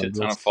got a Goddamn shit ton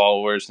liberals. of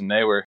followers, and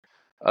they were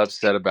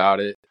upset about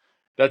it.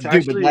 That's Dude, but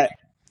actually. Wait,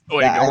 go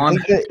I on.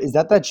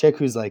 think that chick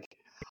who's like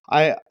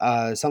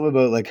something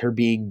about like her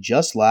being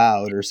just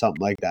loud or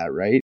something like that,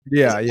 right? Is it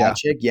Yeah. that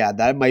chick? Yeah,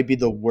 that might be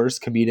the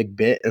worst comedic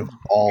bit of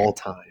all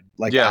time.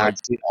 Like Yeah, like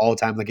actually all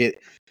time. Like it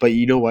but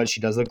you know what?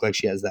 She does look like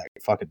she has that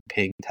fucking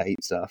pink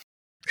tight stuff.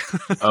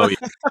 oh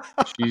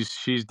yeah,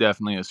 she's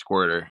definitely a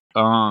squirter.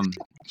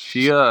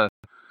 She yeah,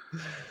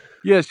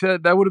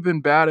 that would have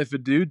been bad if a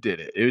dude did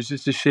it. It was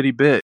just a shitty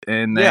bit,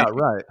 and Yeah,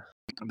 right.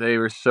 they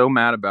were so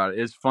mad about it.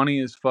 It's funny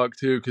as fuck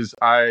too, because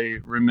I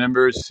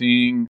remember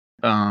seeing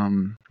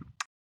in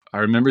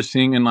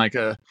like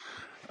a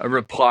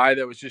reply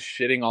that was just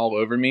shitting all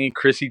over me.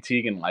 Chrissy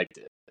Teigen liked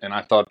it, and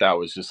I thought that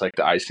was just like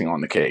the icing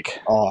on the cake.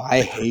 Oh,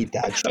 I hate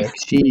that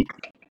chick.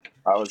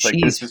 I was like,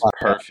 She's this is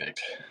fucked up.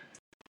 perfect.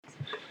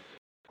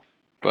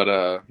 But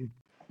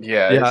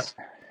yeah, Yeah.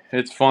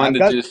 it's fun I've to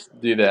got just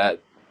do that.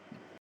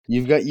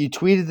 you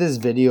tweeted this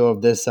video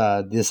of this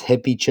this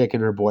hippie chick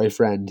and her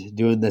boyfriend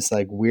doing this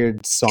like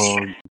weird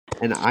song,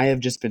 and I have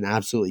just been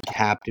absolutely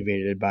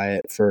captivated by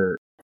it for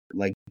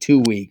like 2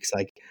 weeks.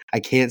 Like I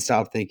can't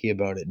stop thinking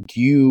about it. Do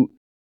you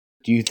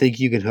think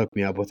you can hook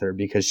me up with her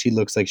because she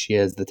looks like she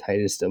has the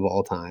tightest of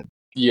all time?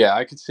 Yeah,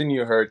 I could send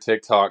you her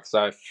TikToks.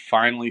 I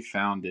finally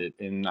found it,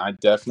 and I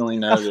definitely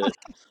know that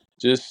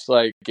just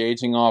like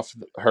gauging off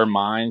her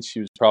mind, she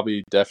was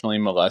probably definitely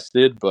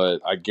molested, but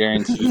I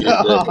guarantee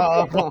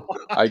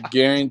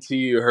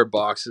you her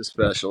box is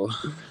special.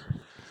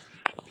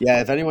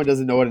 Yeah, if anyone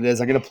doesn't know what it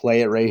is, I'm gonna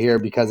play it right here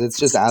because it's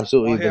just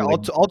absolutely Well,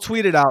 here, I'll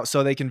tweet it out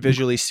so they can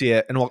visually see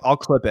it, and I'll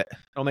clip it.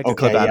 I'll make a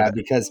clip out of it.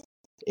 because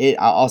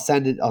I'll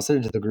send it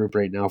to the group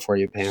right now for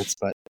you, Pants.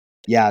 But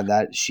yeah,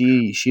 that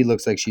she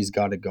looks like she's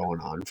got it going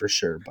on for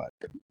sure. But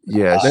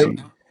Yeah,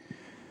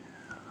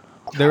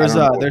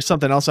 there's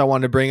something else I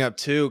wanted to bring up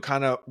too,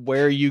 kind of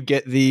where you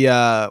get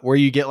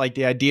like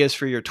the ideas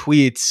for your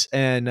tweets,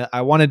 and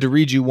I wanted to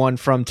read you one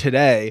from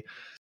today,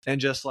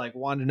 and just like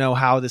wanted to know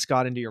how this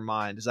got into your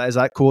mind. Is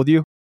that cool with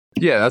you?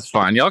 Yeah, that's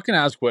fine. Y'all can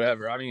ask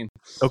whatever. I mean,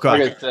 Okay.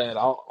 like I said,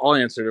 I'll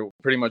answer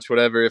pretty much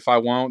whatever. If I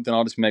won't, then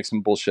I'll just make some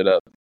bullshit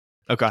up.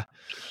 Okay.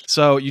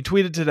 So you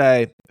tweeted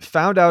today,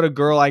 found out a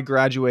girl I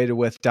graduated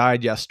with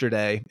died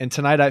yesterday, and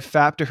tonight I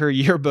fapped to her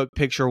yearbook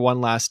picture one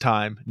last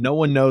time. No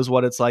one knows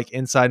what it's like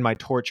inside my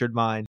tortured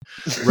mind.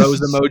 Rose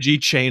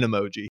emoji, chain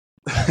emoji.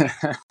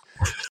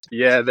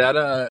 Yeah,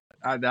 that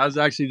was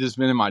actually just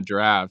been in my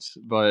drafts,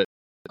 but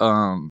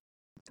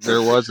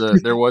there was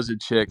a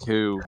chick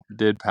who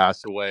did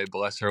pass away,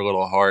 bless her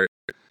little heart.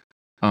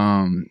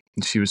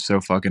 She was so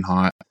fucking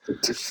hot.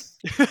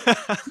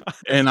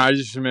 And I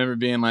just remember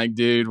being like,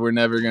 dude, we're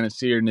never gonna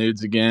see her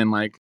nudes again.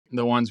 Like,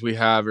 the ones we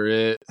have are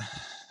it.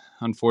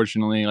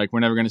 Unfortunately, like, we're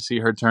never gonna see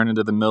her turn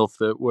into the MILF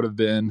that would have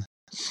been.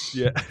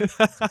 Yeah.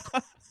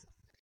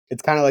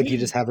 it's kind of like you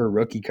just have her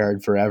rookie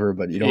card forever,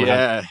 but you don't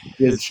have.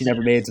 She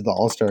never made it to the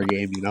All-Star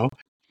game, you know.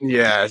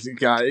 Yeah,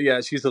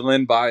 she's the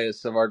Lynn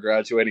Bias of our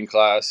graduating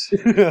class.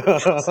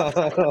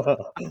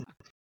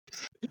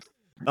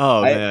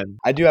 Oh man,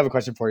 I do have a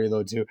question for you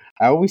though too.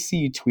 I always see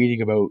you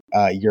tweeting about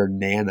your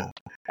nana,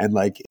 and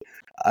like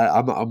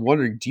I'm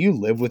wondering, do you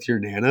live with your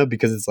nana?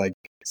 Because it's like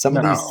some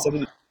of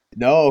these.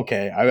 No,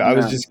 okay. I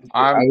was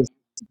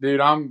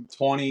dude. I'm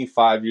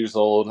 25 years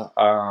old. This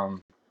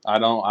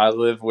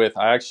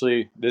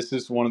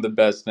is one of the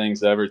best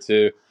things ever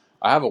too.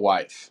 I have a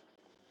wife.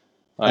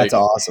 That's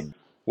awesome.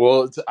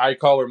 Well, I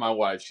call her my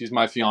wife. She's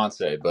my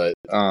fiance, but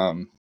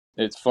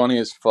it's funny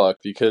as fuck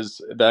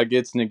because that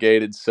gets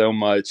negated so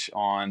much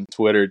on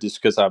Twitter just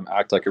because I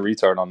act like a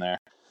retard on there.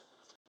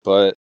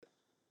 But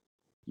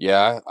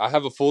yeah, I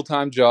have a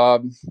full-time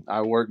job.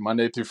 I work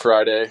Monday through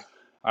Friday.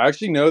 I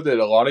actually know that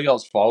a lot of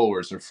y'all's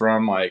followers are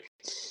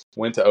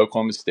went to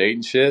Oklahoma State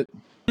and shit.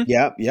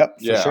 Yep,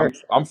 for sure.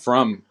 I'm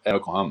from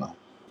Oklahoma.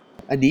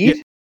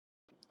 Anid?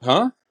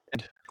 Huh?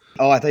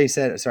 Oh, I thought you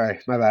said. Sorry,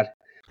 my bad.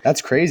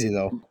 That's crazy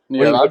though.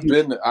 Yeah,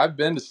 I've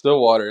been to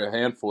Stillwater a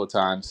handful of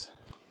times.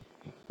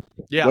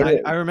 Yeah,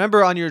 I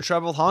remember on your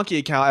Troubled Honky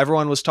account,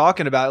 everyone was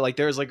talking about it, like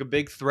there was like a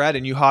big thread,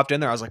 and you hopped in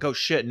there. I was like, oh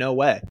shit, no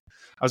way.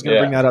 I was gonna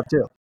bring that up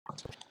too.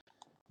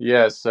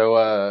 Yeah, so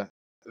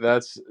I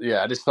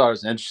just thought it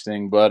was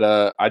interesting,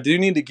 but I do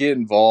need to get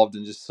involved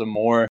in just some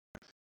more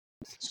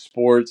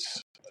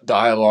sports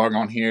dialogue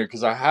on here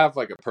because I have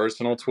like a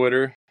personal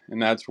Twitter,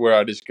 and that's where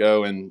I just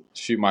go and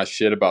shoot my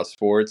shit about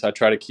sports. I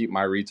try to keep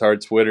my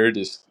retard Twitter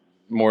just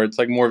more. It's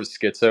like more of a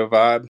schizo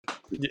vibe.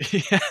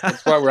 Yeah.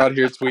 That's why we're out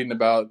here tweeting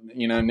about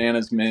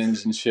Nana's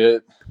minge and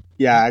shit.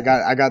 Yeah,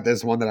 I got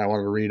this one that I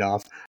want to read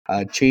off.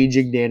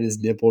 Changing Nana's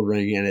nipple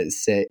ring and it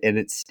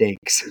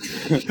stinks.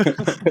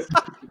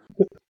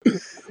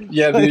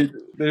 Yeah, dude.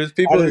 There's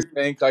people who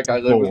think like I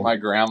live with my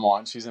grandma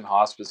and she's in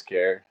hospice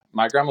care.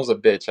 My grandma's a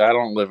bitch. I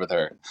don't live with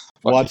her.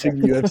 Watching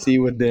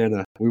UFC with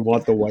Nana. We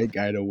want the white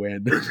guy to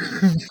win.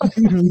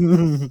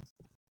 That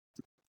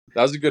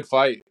was a good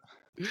fight.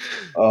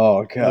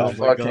 Oh god!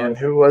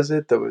 Who was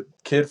it? The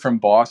kid from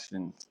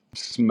Boston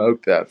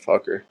smoked that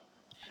fucker.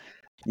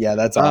 Yeah,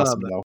 that's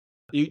awesome though.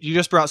 You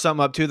just brought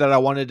something up too that I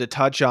wanted to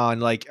touch on.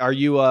 Like, are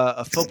you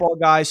a football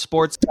guy,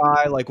 sports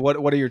guy? Like, what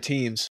are your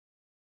teams?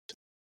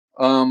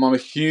 I'm a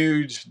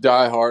huge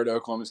diehard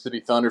Oklahoma City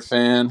Thunder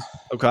fan.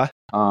 Okay.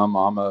 I'm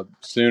a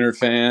Sooner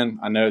fan.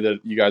 I know that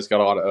you guys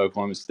got a lot of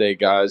Oklahoma State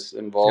guys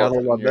involved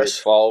in your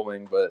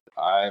following, but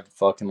I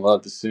fucking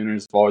love the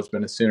Sooners. I've always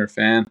been a Sooner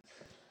fan.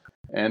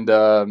 And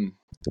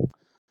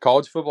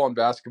college football and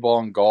basketball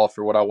and golf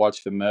are what I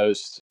watch the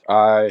most.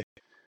 I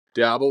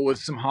dabble with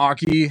some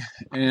hockey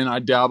and I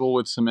dabble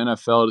with some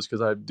NFL just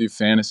because I do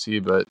fantasy.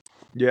 But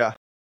yeah,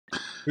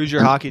 who's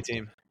your hockey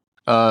team?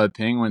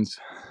 Penguins.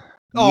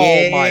 Oh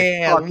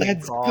yeah,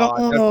 let's go!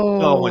 That's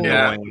so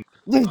annoying.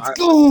 Let's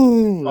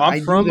go!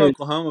 I'm from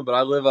Oklahoma, but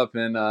I live up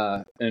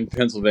in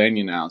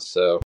Pennsylvania now.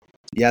 So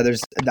yeah,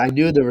 I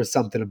knew there was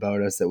something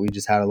about us that we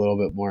just had a little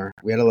bit more.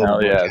 We had a little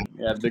bit more.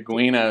 Yeah, the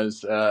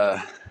Guinos.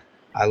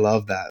 I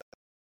love that.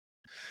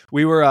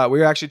 We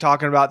were actually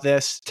talking about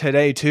this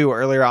today too,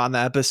 earlier on the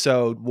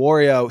episode.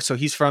 Wario, so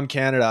he's from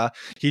Canada.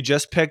 He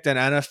just picked an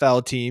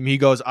NFL team. He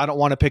goes, I don't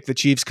want to pick the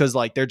Chiefs because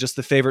like they're just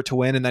the favorite to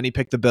win, and then he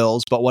picked the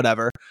Bills, but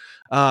whatever.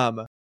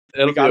 It'll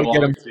be a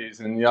long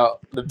season. Yeah,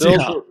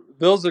 the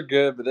Bills are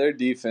good, but their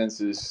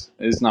defense is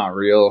not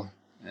real.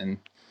 And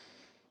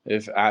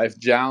if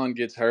Jalen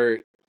gets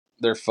hurt,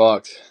 they're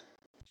fucked.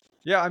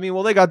 Yeah, I mean,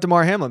 well, they got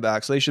DeMar Hamlin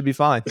back, so they should be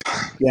fine.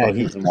 Yeah,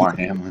 Fucking Damar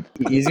Hamlin.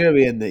 he's gonna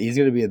be in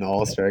the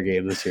All-Star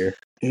game this year.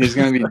 He's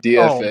gonna be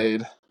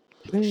DFA'd.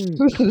 He's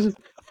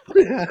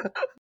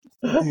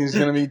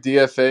gonna be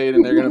DFA'd,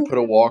 and they're gonna put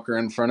a walker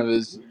in front of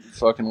his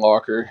fucking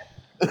locker.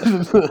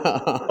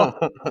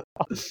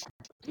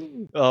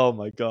 Oh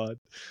my god.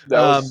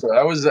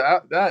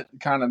 That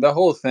kind of the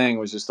whole thing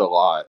was just a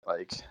lot.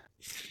 Like,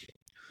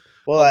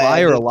 Well, A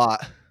lie or a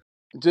lot?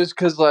 just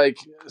because, like,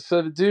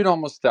 so the dude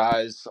almost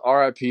dies.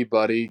 R.I.P.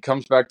 buddy,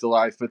 comes back to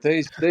life, but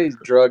they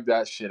drug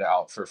that shit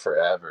out for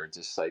forever.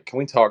 Just like, can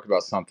we talk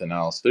about something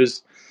else?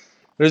 There's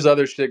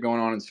other shit going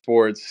on in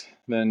sports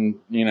than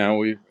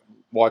we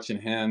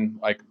watching him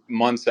like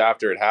months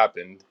after it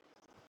happened.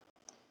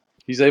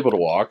 He's able to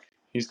walk.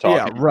 He's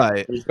talking. Yeah,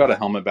 right. He's got a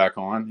helmet back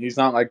on. He's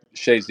not like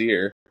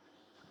Shazier.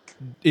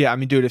 Yeah, I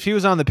mean, dude, if he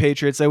was on the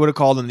Patriots, they would have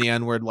called him the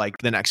N-word like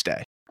the next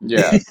day.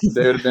 Yeah,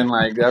 they would have been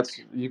like,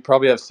 you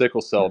probably have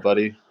sickle cell,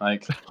 buddy.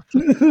 Like,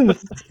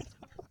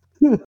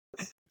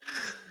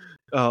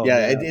 Oh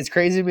yeah, man. it's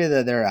crazy to me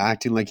that they're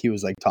acting like he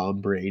was like Tom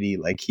Brady.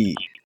 Like he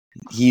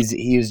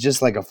was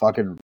just like a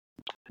fucking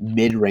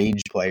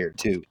mid-range player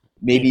too.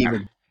 Maybe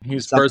even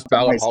he's some- first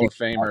ballot some Hall of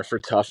Famer for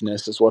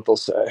toughness, is what they'll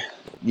say.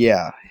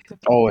 yeah.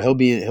 Oh, he'll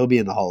be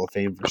in the Hall of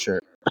Fame for sure.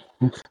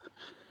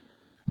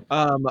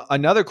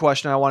 Another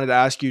question I wanted to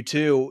ask you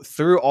too,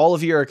 through all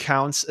of your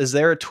accounts, is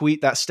there a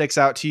tweet that sticks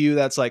out to you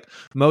that's like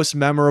most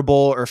memorable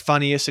or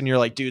funniest and you're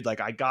like, dude, like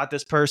I got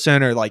this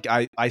person, or like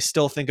I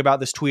still think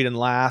about this tweet and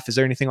laugh? Is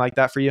there anything like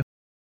that for you?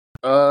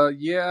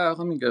 Yeah,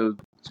 let me go,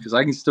 because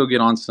I can still get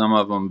on some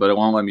of them, but it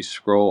won't let me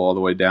scroll all the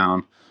way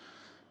down.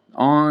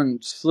 On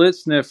Slit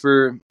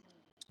Sniffer,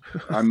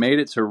 I made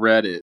it to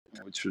Reddit,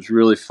 which was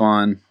really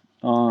fun.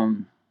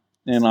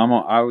 And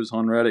I was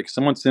on Reddit.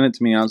 Someone sent it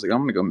to me. I was like, I'm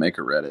gonna go make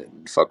a Reddit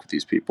and fuck with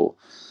these people.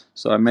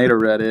 So I made a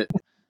Reddit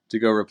to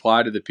go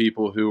reply to the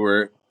people who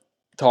were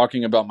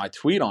talking about my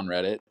tweet on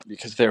Reddit,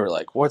 because they were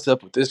like, "What's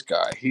up with this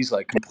guy? He's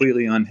like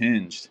completely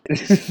unhinged."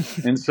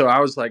 And so I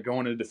was like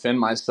going to defend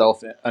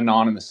myself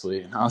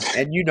anonymously. And I was,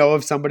 And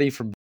if somebody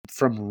from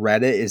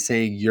Reddit is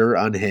saying you're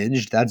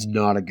unhinged, that's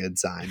not a good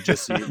sign.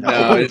 Just so you know.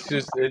 no,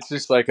 it's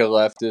just like a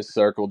leftist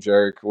circle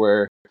jerk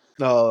where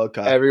Oh,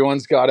 okay.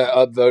 everyone's got to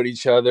upvote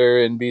each other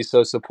and be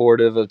so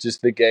supportive of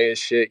just the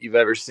gayest shit you've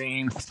ever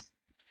seen.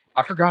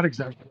 I forgot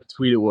exactly what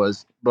tweet it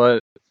was, but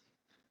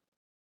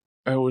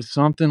it was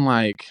something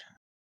like,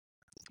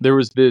 there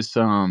was this,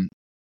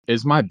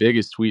 it's my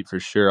biggest tweet for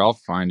sure. I'll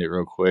find it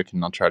real quick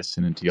and I'll try to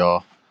send it to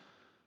y'all.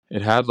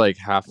 It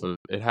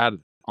had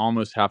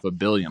almost 500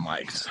 million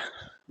likes.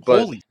 But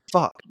Holy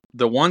fuck.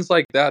 the ones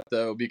like that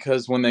though,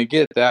 because when they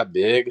get that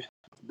big,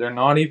 they're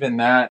not even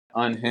that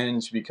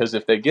unhinged, because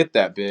if they get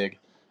that big,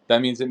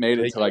 that means it made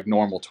it to like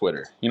normal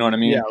Twitter. You know what I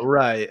mean? Yeah,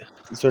 right.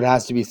 So it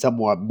has to be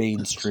somewhat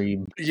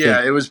mainstream.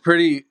 Yeah, it was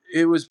pretty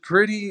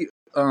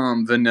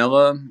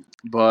vanilla,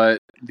 but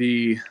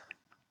the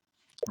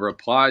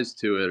replies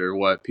to it are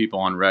what people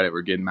on Reddit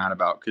were getting mad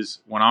about. Because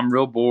when I'm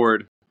real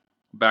bored,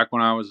 back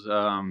when I was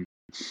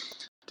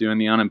doing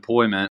the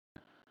unemployment,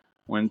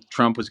 when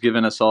Trump was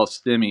giving us all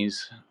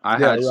stimmies, I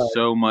had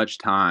so much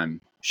time.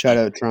 Shout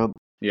out Trump.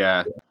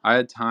 Yeah, I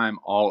had time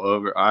all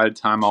over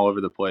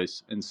the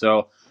place. And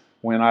so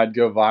when I'd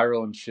go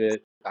viral and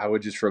shit, I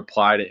would just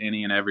reply to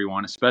any and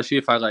everyone, especially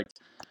if I like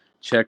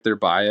checked their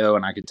bio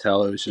and I could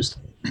tell it was just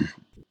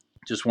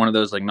one of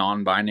those like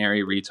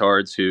non-binary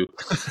retards who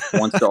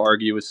wants to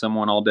argue with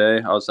someone all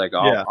day. I was like,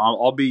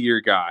 I'll be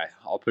your guy.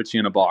 I'll put you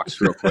in a box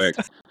real quick.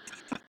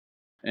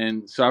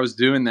 And so I was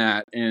doing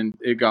that, and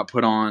it got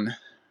put on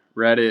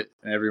Reddit,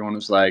 and everyone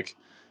was like,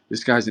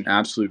 this guy's an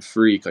absolute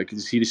freak. Like,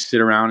 does he just sit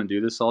around and do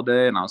this all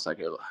day? And I was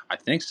like, I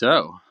think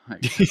so.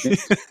 Like,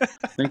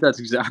 I think that's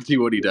exactly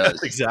what he does.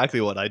 That's exactly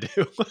what I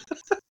do.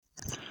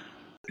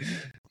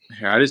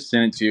 Here, I just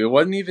sent it to you. It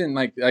wasn't even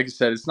like I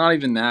said, it's not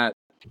even that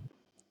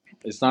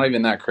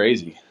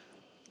crazy.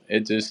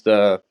 It just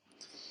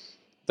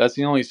that's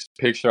the only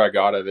picture I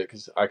got of it,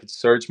 because I could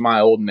search my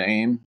old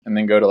name and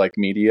then go to like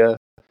media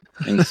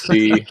and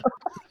see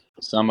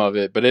some of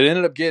it, but it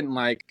ended up getting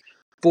like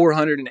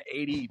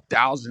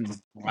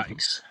 480,000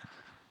 likes.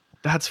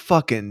 That's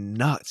fucking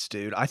nuts,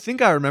 dude. I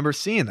think I remember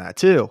seeing that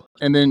too.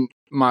 And then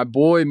my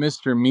boy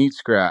Mr. Meat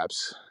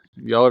Scraps,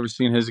 y'all ever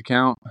seen his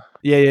account?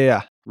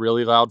 Yeah.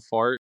 Really Loud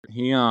Fart.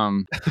 He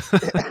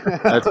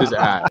that's his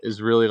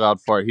is Really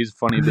Loud Fart. He's a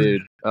funny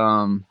dude.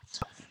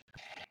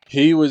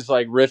 He was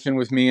like riffing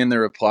with me in the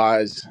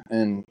replies,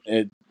 and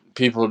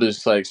people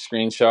just like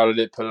screenshotted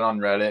it, put it on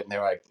Reddit, and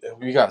they're like,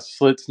 we got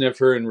Slit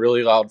Sniffer and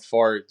Really Loud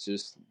Fart,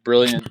 just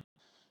brilliant.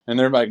 And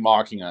they're like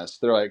mocking us.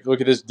 They're like, look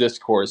at this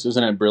discourse,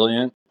 isn't it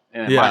brilliant?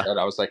 And in my head,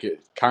 I was like,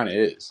 it kind of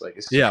is. Like,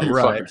 it's super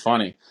fucking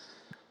funny.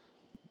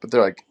 But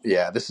they're like,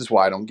 yeah, this is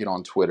why I don't get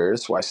on Twitter.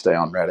 This is why I stay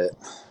on Reddit.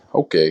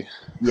 Okay.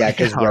 Yeah,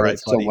 because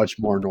Reddit's so much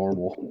more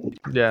normal.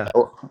 Yeah.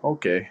 Oh,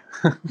 okay.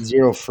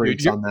 Zero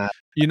freaks on that.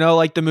 You know,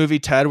 like the movie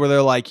Ted, where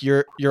they're like,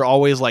 you're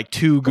always like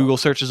 2 Google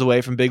searches away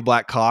from big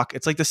black cock.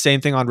 It's like the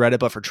same thing on Reddit,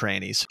 but for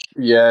trannies.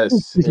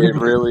 Yes, it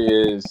really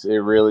is. It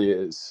really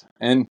is.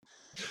 And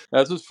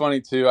That's what's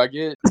funny too. I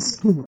get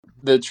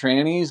the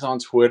trannies on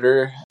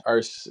Twitter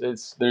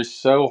they're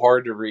so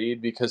hard to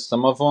read because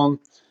some of them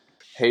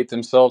hate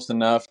themselves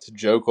enough to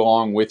joke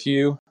along with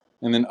you,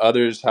 and then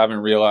others haven't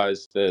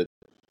realized that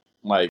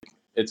like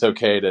it's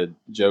okay to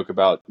joke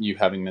about you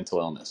having mental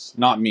illness.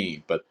 Not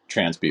me, but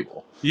trans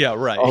people. Yeah,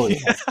 right. Oh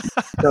yeah.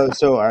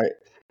 So all right,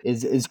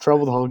 is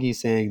Troubled Honky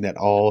saying that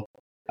all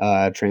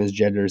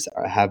transgenders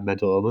have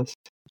mental illness?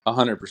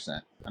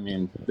 100%. I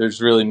mean,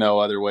 there's really no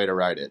other way to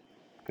write it.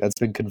 That's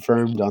been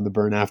confirmed on the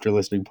Burn After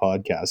Listening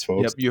podcast,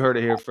 folks. Yep, you heard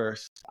it here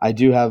first. I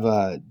do have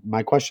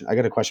my question. I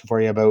got a question for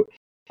you about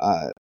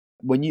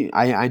when you.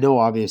 I know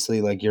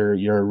obviously like you're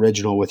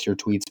original with your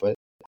tweets, but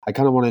I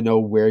kind of want to know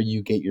where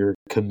you get your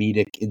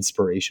comedic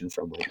inspiration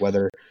from. Like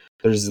whether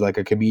there's like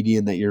a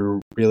comedian that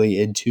you're really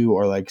into,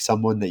 or like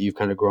someone that you've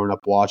kind of grown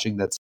up watching.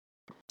 That's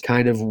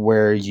kind of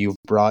where you've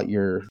brought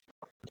your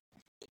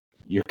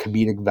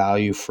comedic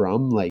value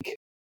from. Like,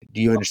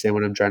 do you understand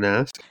what I'm trying to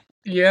ask?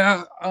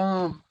 Yeah,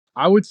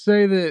 I would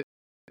say that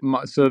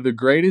so the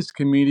greatest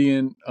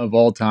comedian of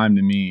all time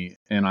to me,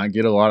 and I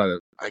get a lot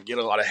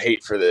of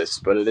hate for this,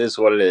 but it is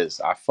what it is.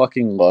 I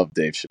fucking love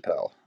Dave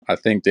Chappelle. I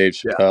think Dave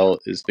Chappelle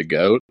is the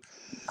GOAT.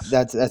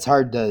 That's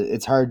hard to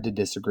it's hard to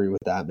disagree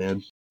with that,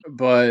 man.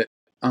 But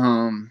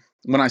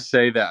when I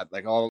say that,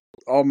 like all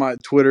my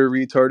Twitter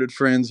retarded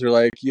friends are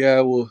like, yeah,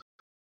 well,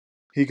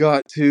 he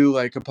got too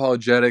like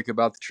apologetic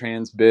about the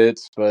trans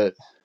bits, but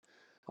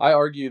I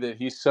argue that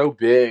he's so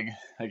big,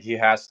 like he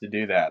has to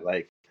do that.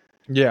 Like,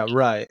 Yeah,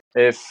 right.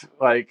 if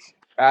like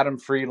Adam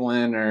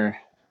Friedland or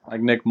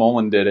like Nick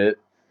Mullen did it,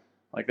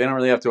 like they don't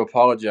really have to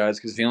apologize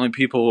because the only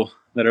people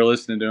that are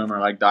listening to him are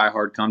like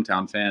diehard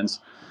Cumtown fans.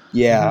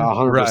 Yeah,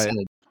 Mhm.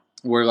 100%.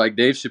 Where like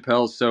Dave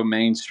Chappelle is so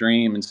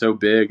mainstream and so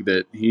big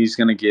that he's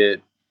gonna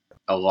get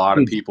a lot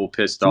of Dude, people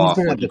pissed He's off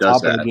been when at he the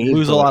does top of the that. game.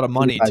 Lose for a like lot of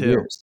money 25 too.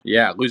 years.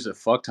 Yeah, lose a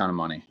fuck ton of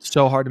money.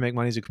 So hard to make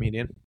money as a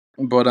comedian.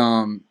 But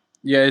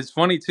yeah, it's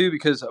funny too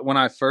because when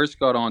I first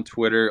got on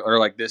Twitter or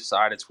like this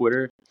side of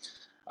Twitter,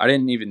 I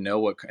didn't even know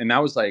what, and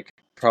that was like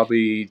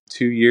probably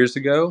 2 years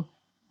ago,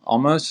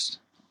 almost.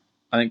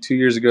 I think 2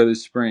 years ago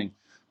this spring,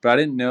 but I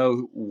didn't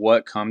know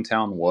what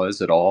Cumtown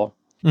was at all.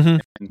 Mm-hmm.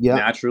 And Yeah.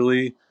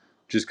 naturally,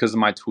 just because of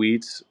my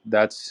tweets,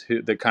 that's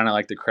the kind of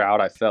like the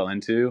crowd I fell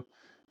into,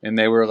 and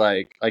they were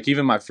like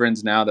even my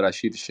friends now that I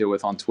shoot the shit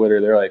with on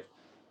Twitter, they're like,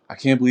 I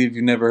can't believe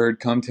you've never heard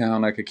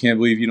Cumtown. Like, I can't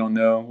believe you don't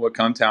know what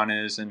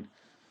Cumtown is. And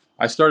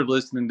I started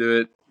listening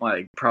to it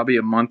like probably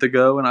a month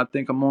ago, and I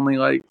think I'm only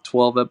like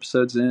 12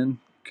 episodes in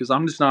because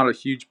I'm just not a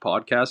huge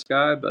podcast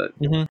guy, but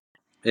Mm-hmm.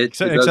 it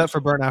does, Except for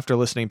Burn After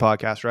Listening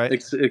podcast, right?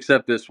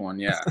 except this one.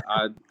 Yeah,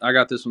 I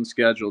got this one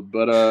scheduled,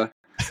 but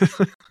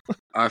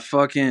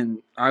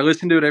I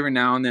listen to it every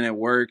now and then at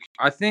work.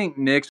 I think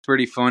Nick's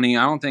pretty funny.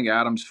 I don't think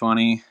Adam's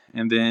funny,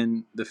 and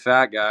then the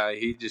fat guy,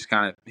 he just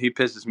he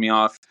pisses me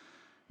off.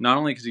 Not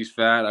only because he's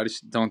fat, I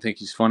just don't think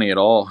he's funny at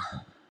all.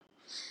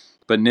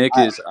 But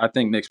I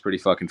think Nick's pretty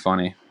fucking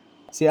funny.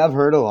 See, I've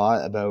heard a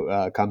lot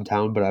about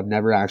Cumtown, but I've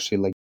never actually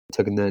like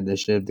taken the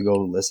initiative to go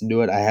and listen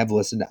to it. I have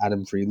listened to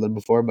Adam Friedland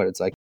before, but it's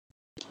like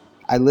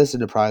I listen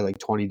to probably like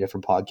 20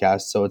 different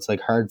podcasts, so it's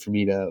like hard for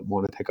me to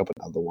want to pick up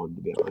another one,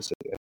 to be honest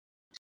with you.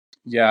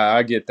 Yeah,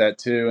 I get that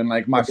too. And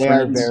like my They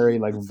friends, are very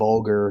like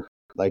vulgar,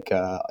 like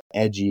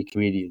edgy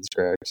comedians,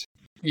 correct?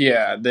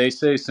 yeah, they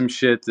say some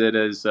shit that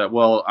is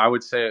well, I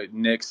would say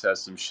Nick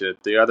says some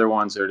shit. The other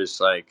ones are just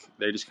like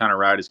they just kind of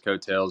ride his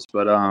coattails.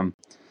 But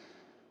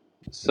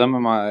some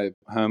of my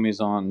homies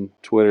on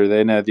Twitter,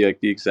 they know the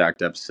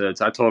exact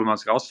episodes. I told them I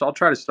was like, I'll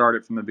try to start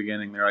it from the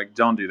beginning. They're like,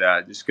 don't do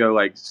that. Just go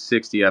like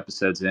 60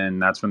 episodes in.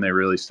 That's when they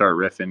really start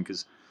riffing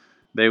because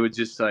they would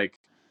just like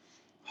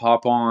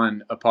hop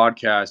on a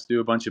podcast, do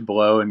a bunch of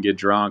blow, and get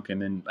drunk,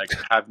 and then like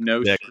have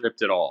no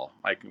script at all.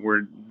 Like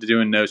we're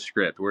doing no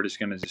script. We're just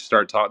gonna just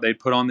start talk. They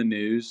put on the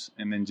news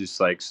and then just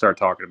like start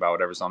talking about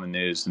whatever's on the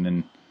news, and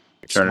then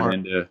turn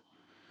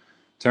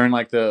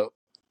like the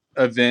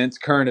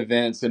current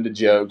events into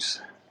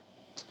jokes.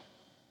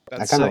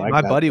 That's kinda sick. like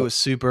My that, buddy but-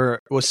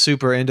 was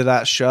super into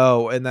that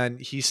show, and then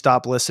he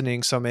stopped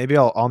listening. So maybe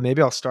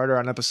I'll start her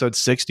on episode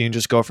 60 and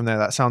just go from there.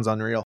 That sounds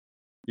unreal.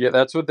 Yeah,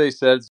 that's what they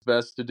said is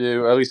best to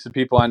do. At least the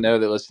people I know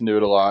that listen to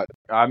it a lot.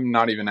 I'm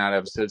not even at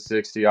episode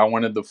 60. I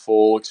wanted the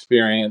full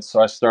experience, so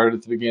I started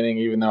at the beginning,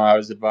 even though I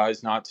was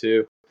advised not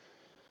to.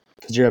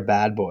 Because you're a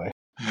bad boy.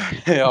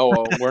 Oh,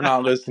 well, we're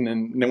not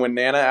listening. And when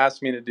Nana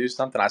asks me to do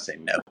something, I say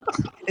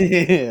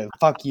no.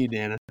 Fuck you,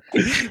 Nana.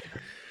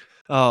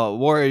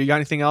 Warrior, you got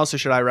anything else, or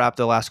should I wrap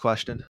the last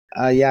question?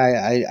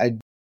 Yeah,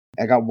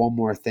 I got one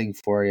more thing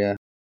for you.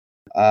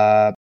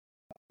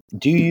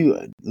 Do you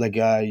like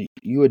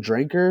you a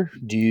drinker?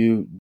 Do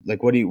you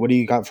like what do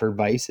you got for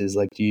vices?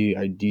 Like do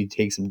you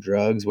take some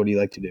drugs? What do you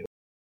like to do?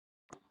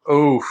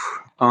 Oh,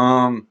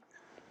 I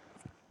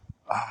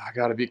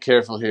got to be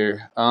careful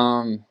here.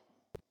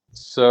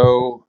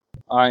 So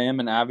I am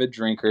an avid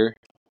drinker.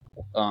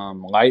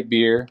 Light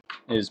beer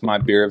is my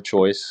beer of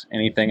choice.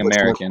 Anything Which one?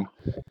 American.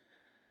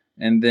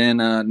 And then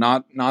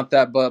not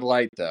that Bud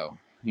Light though.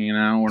 You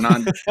know, we're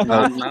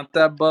not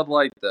that Bud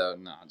Light though.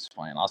 No, I'm just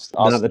playing. Not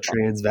the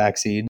trans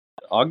vaccine.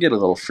 I'll get a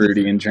little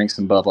fruity and drink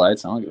some Bud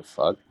Lights. I don't give a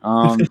fuck.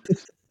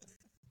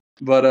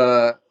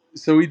 But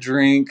so we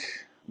drink,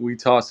 we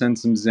toss in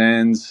some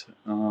Zins.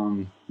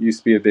 Used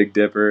to be a Big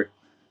Dipper,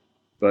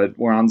 but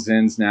we're on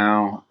Zins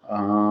now.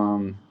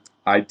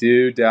 I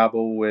do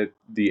dabble with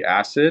the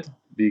acid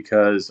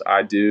because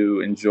I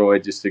do enjoy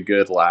just a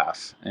good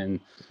laugh. And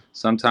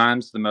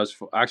sometimes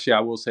I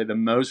will say the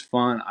most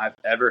fun I've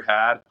ever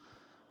had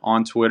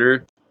on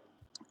Twitter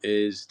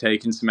is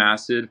taking some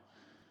acid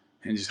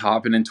and just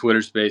hopping in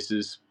Twitter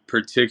spaces,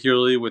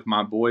 particularly with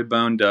my boy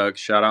Bone Duck.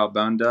 Shout out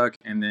Bone Duck,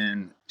 and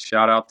then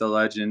shout out the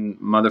legend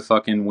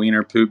motherfucking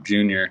Wiener Poop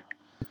Jr.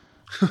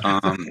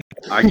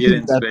 I get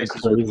in That's a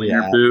spaces with crazy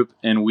Wiener app. Poop,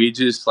 and we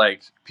just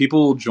like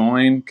people will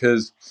join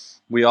because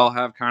we all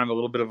have kind of a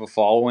little bit of a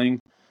following,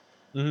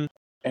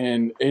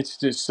 and it's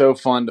just so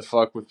fun to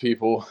fuck with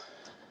people.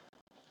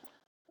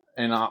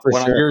 And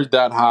when sure. you're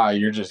that high,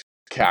 you're just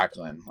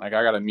cackling. Like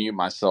I gotta mute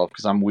myself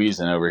because I'm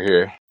wheezing over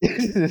here.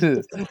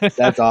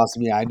 That's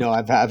awesome. Yeah, I know.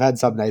 I've had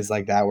some nights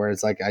like that where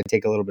it's like I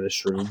take a little bit of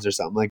shrooms or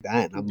something like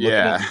that, and I'm looking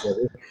at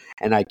Twitter,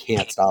 and I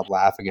can't stop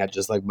laughing at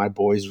just like my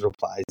boys'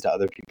 replies to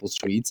other people's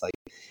tweets. Like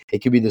it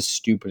could be the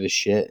stupidest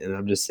shit, and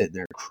I'm just sitting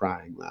there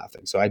crying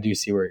laughing. So I do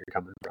see where you're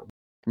coming from.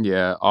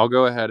 Yeah, I'll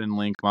go ahead and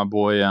link my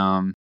boy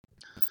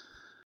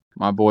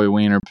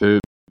Wiener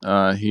Poop.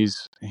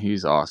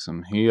 He's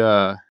awesome. He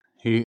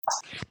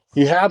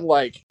had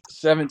like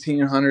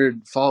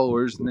 1,700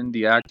 followers and then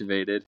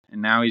deactivated,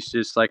 and now he's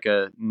just like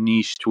a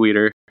niche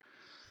tweeter.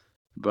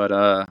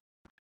 But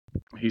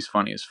he's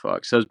funny as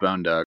fuck. So's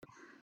Bone Duck.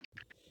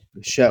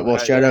 Shout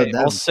out them.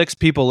 All 6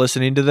 people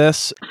listening to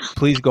this,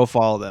 please go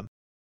follow them.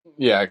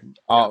 Yeah,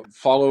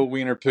 follow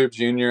Wiener Poop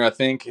Jr. I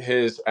think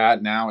his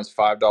 @ now is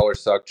 $5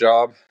 suck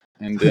job,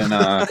 and then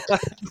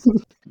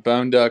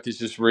Bone Duck is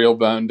just real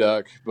Bone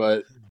Duck.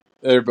 But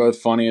they're both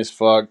funny as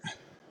fuck.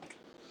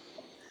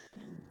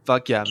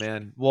 Fuck yeah,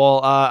 man.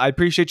 Well, I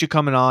appreciate you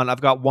coming on.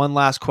 I've got one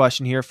last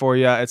question here for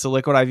you. It's a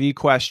Liquid IV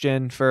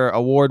question for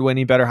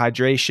award-winning better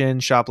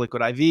hydration. Shop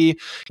Liquid IV.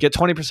 Get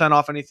 20%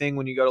 off anything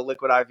when you go to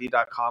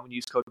liquidiv.com and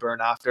use code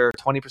BURNAFTER.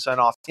 20%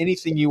 off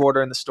anything you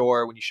order in the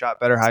store when you shop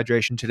Better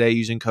Hydration today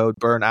using code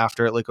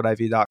BURNAFTER at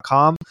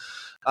liquidiv.com.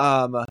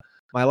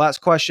 My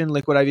last question,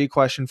 Liquid IV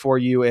question for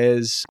you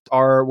is,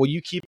 will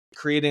you keep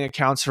creating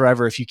accounts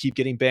forever if you keep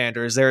getting banned?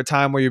 Or is there a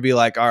time where you'll be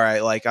like, all right,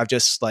 like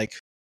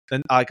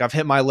I've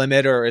hit my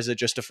limit, or is it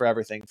just a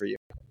forever thing for you?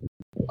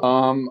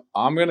 I'm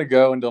gonna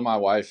go until my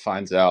wife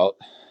finds out.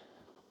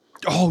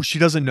 Oh, she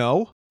doesn't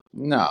know?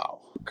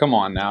 No, come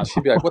on now.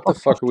 She'd be like, "What the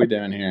fuck are we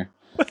doing here?"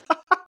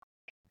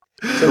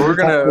 So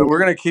we're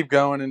gonna keep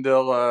going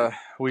until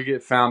we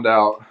get found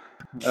out.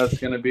 That's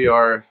gonna be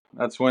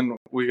That's when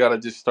we gotta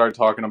just start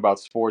talking about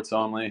sports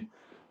only,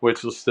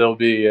 which will still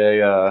be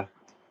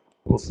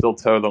we'll still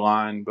toe the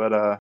line.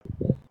 But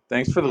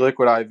thanks for the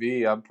Liquid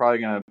IV. I'm probably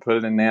gonna put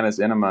it in Nana's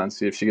enema and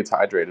see if she gets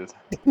hydrated.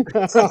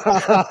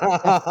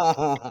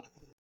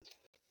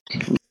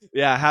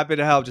 Yeah, happy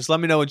to help. Just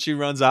let me know when she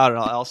runs out, and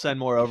I'll send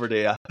more over to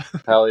you.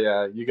 Hell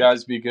yeah. You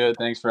guys be good.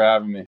 Thanks for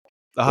having me.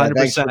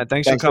 100%.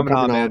 Thanks for coming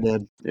on,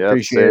 man. Yeah,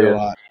 Appreciate it a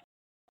lot.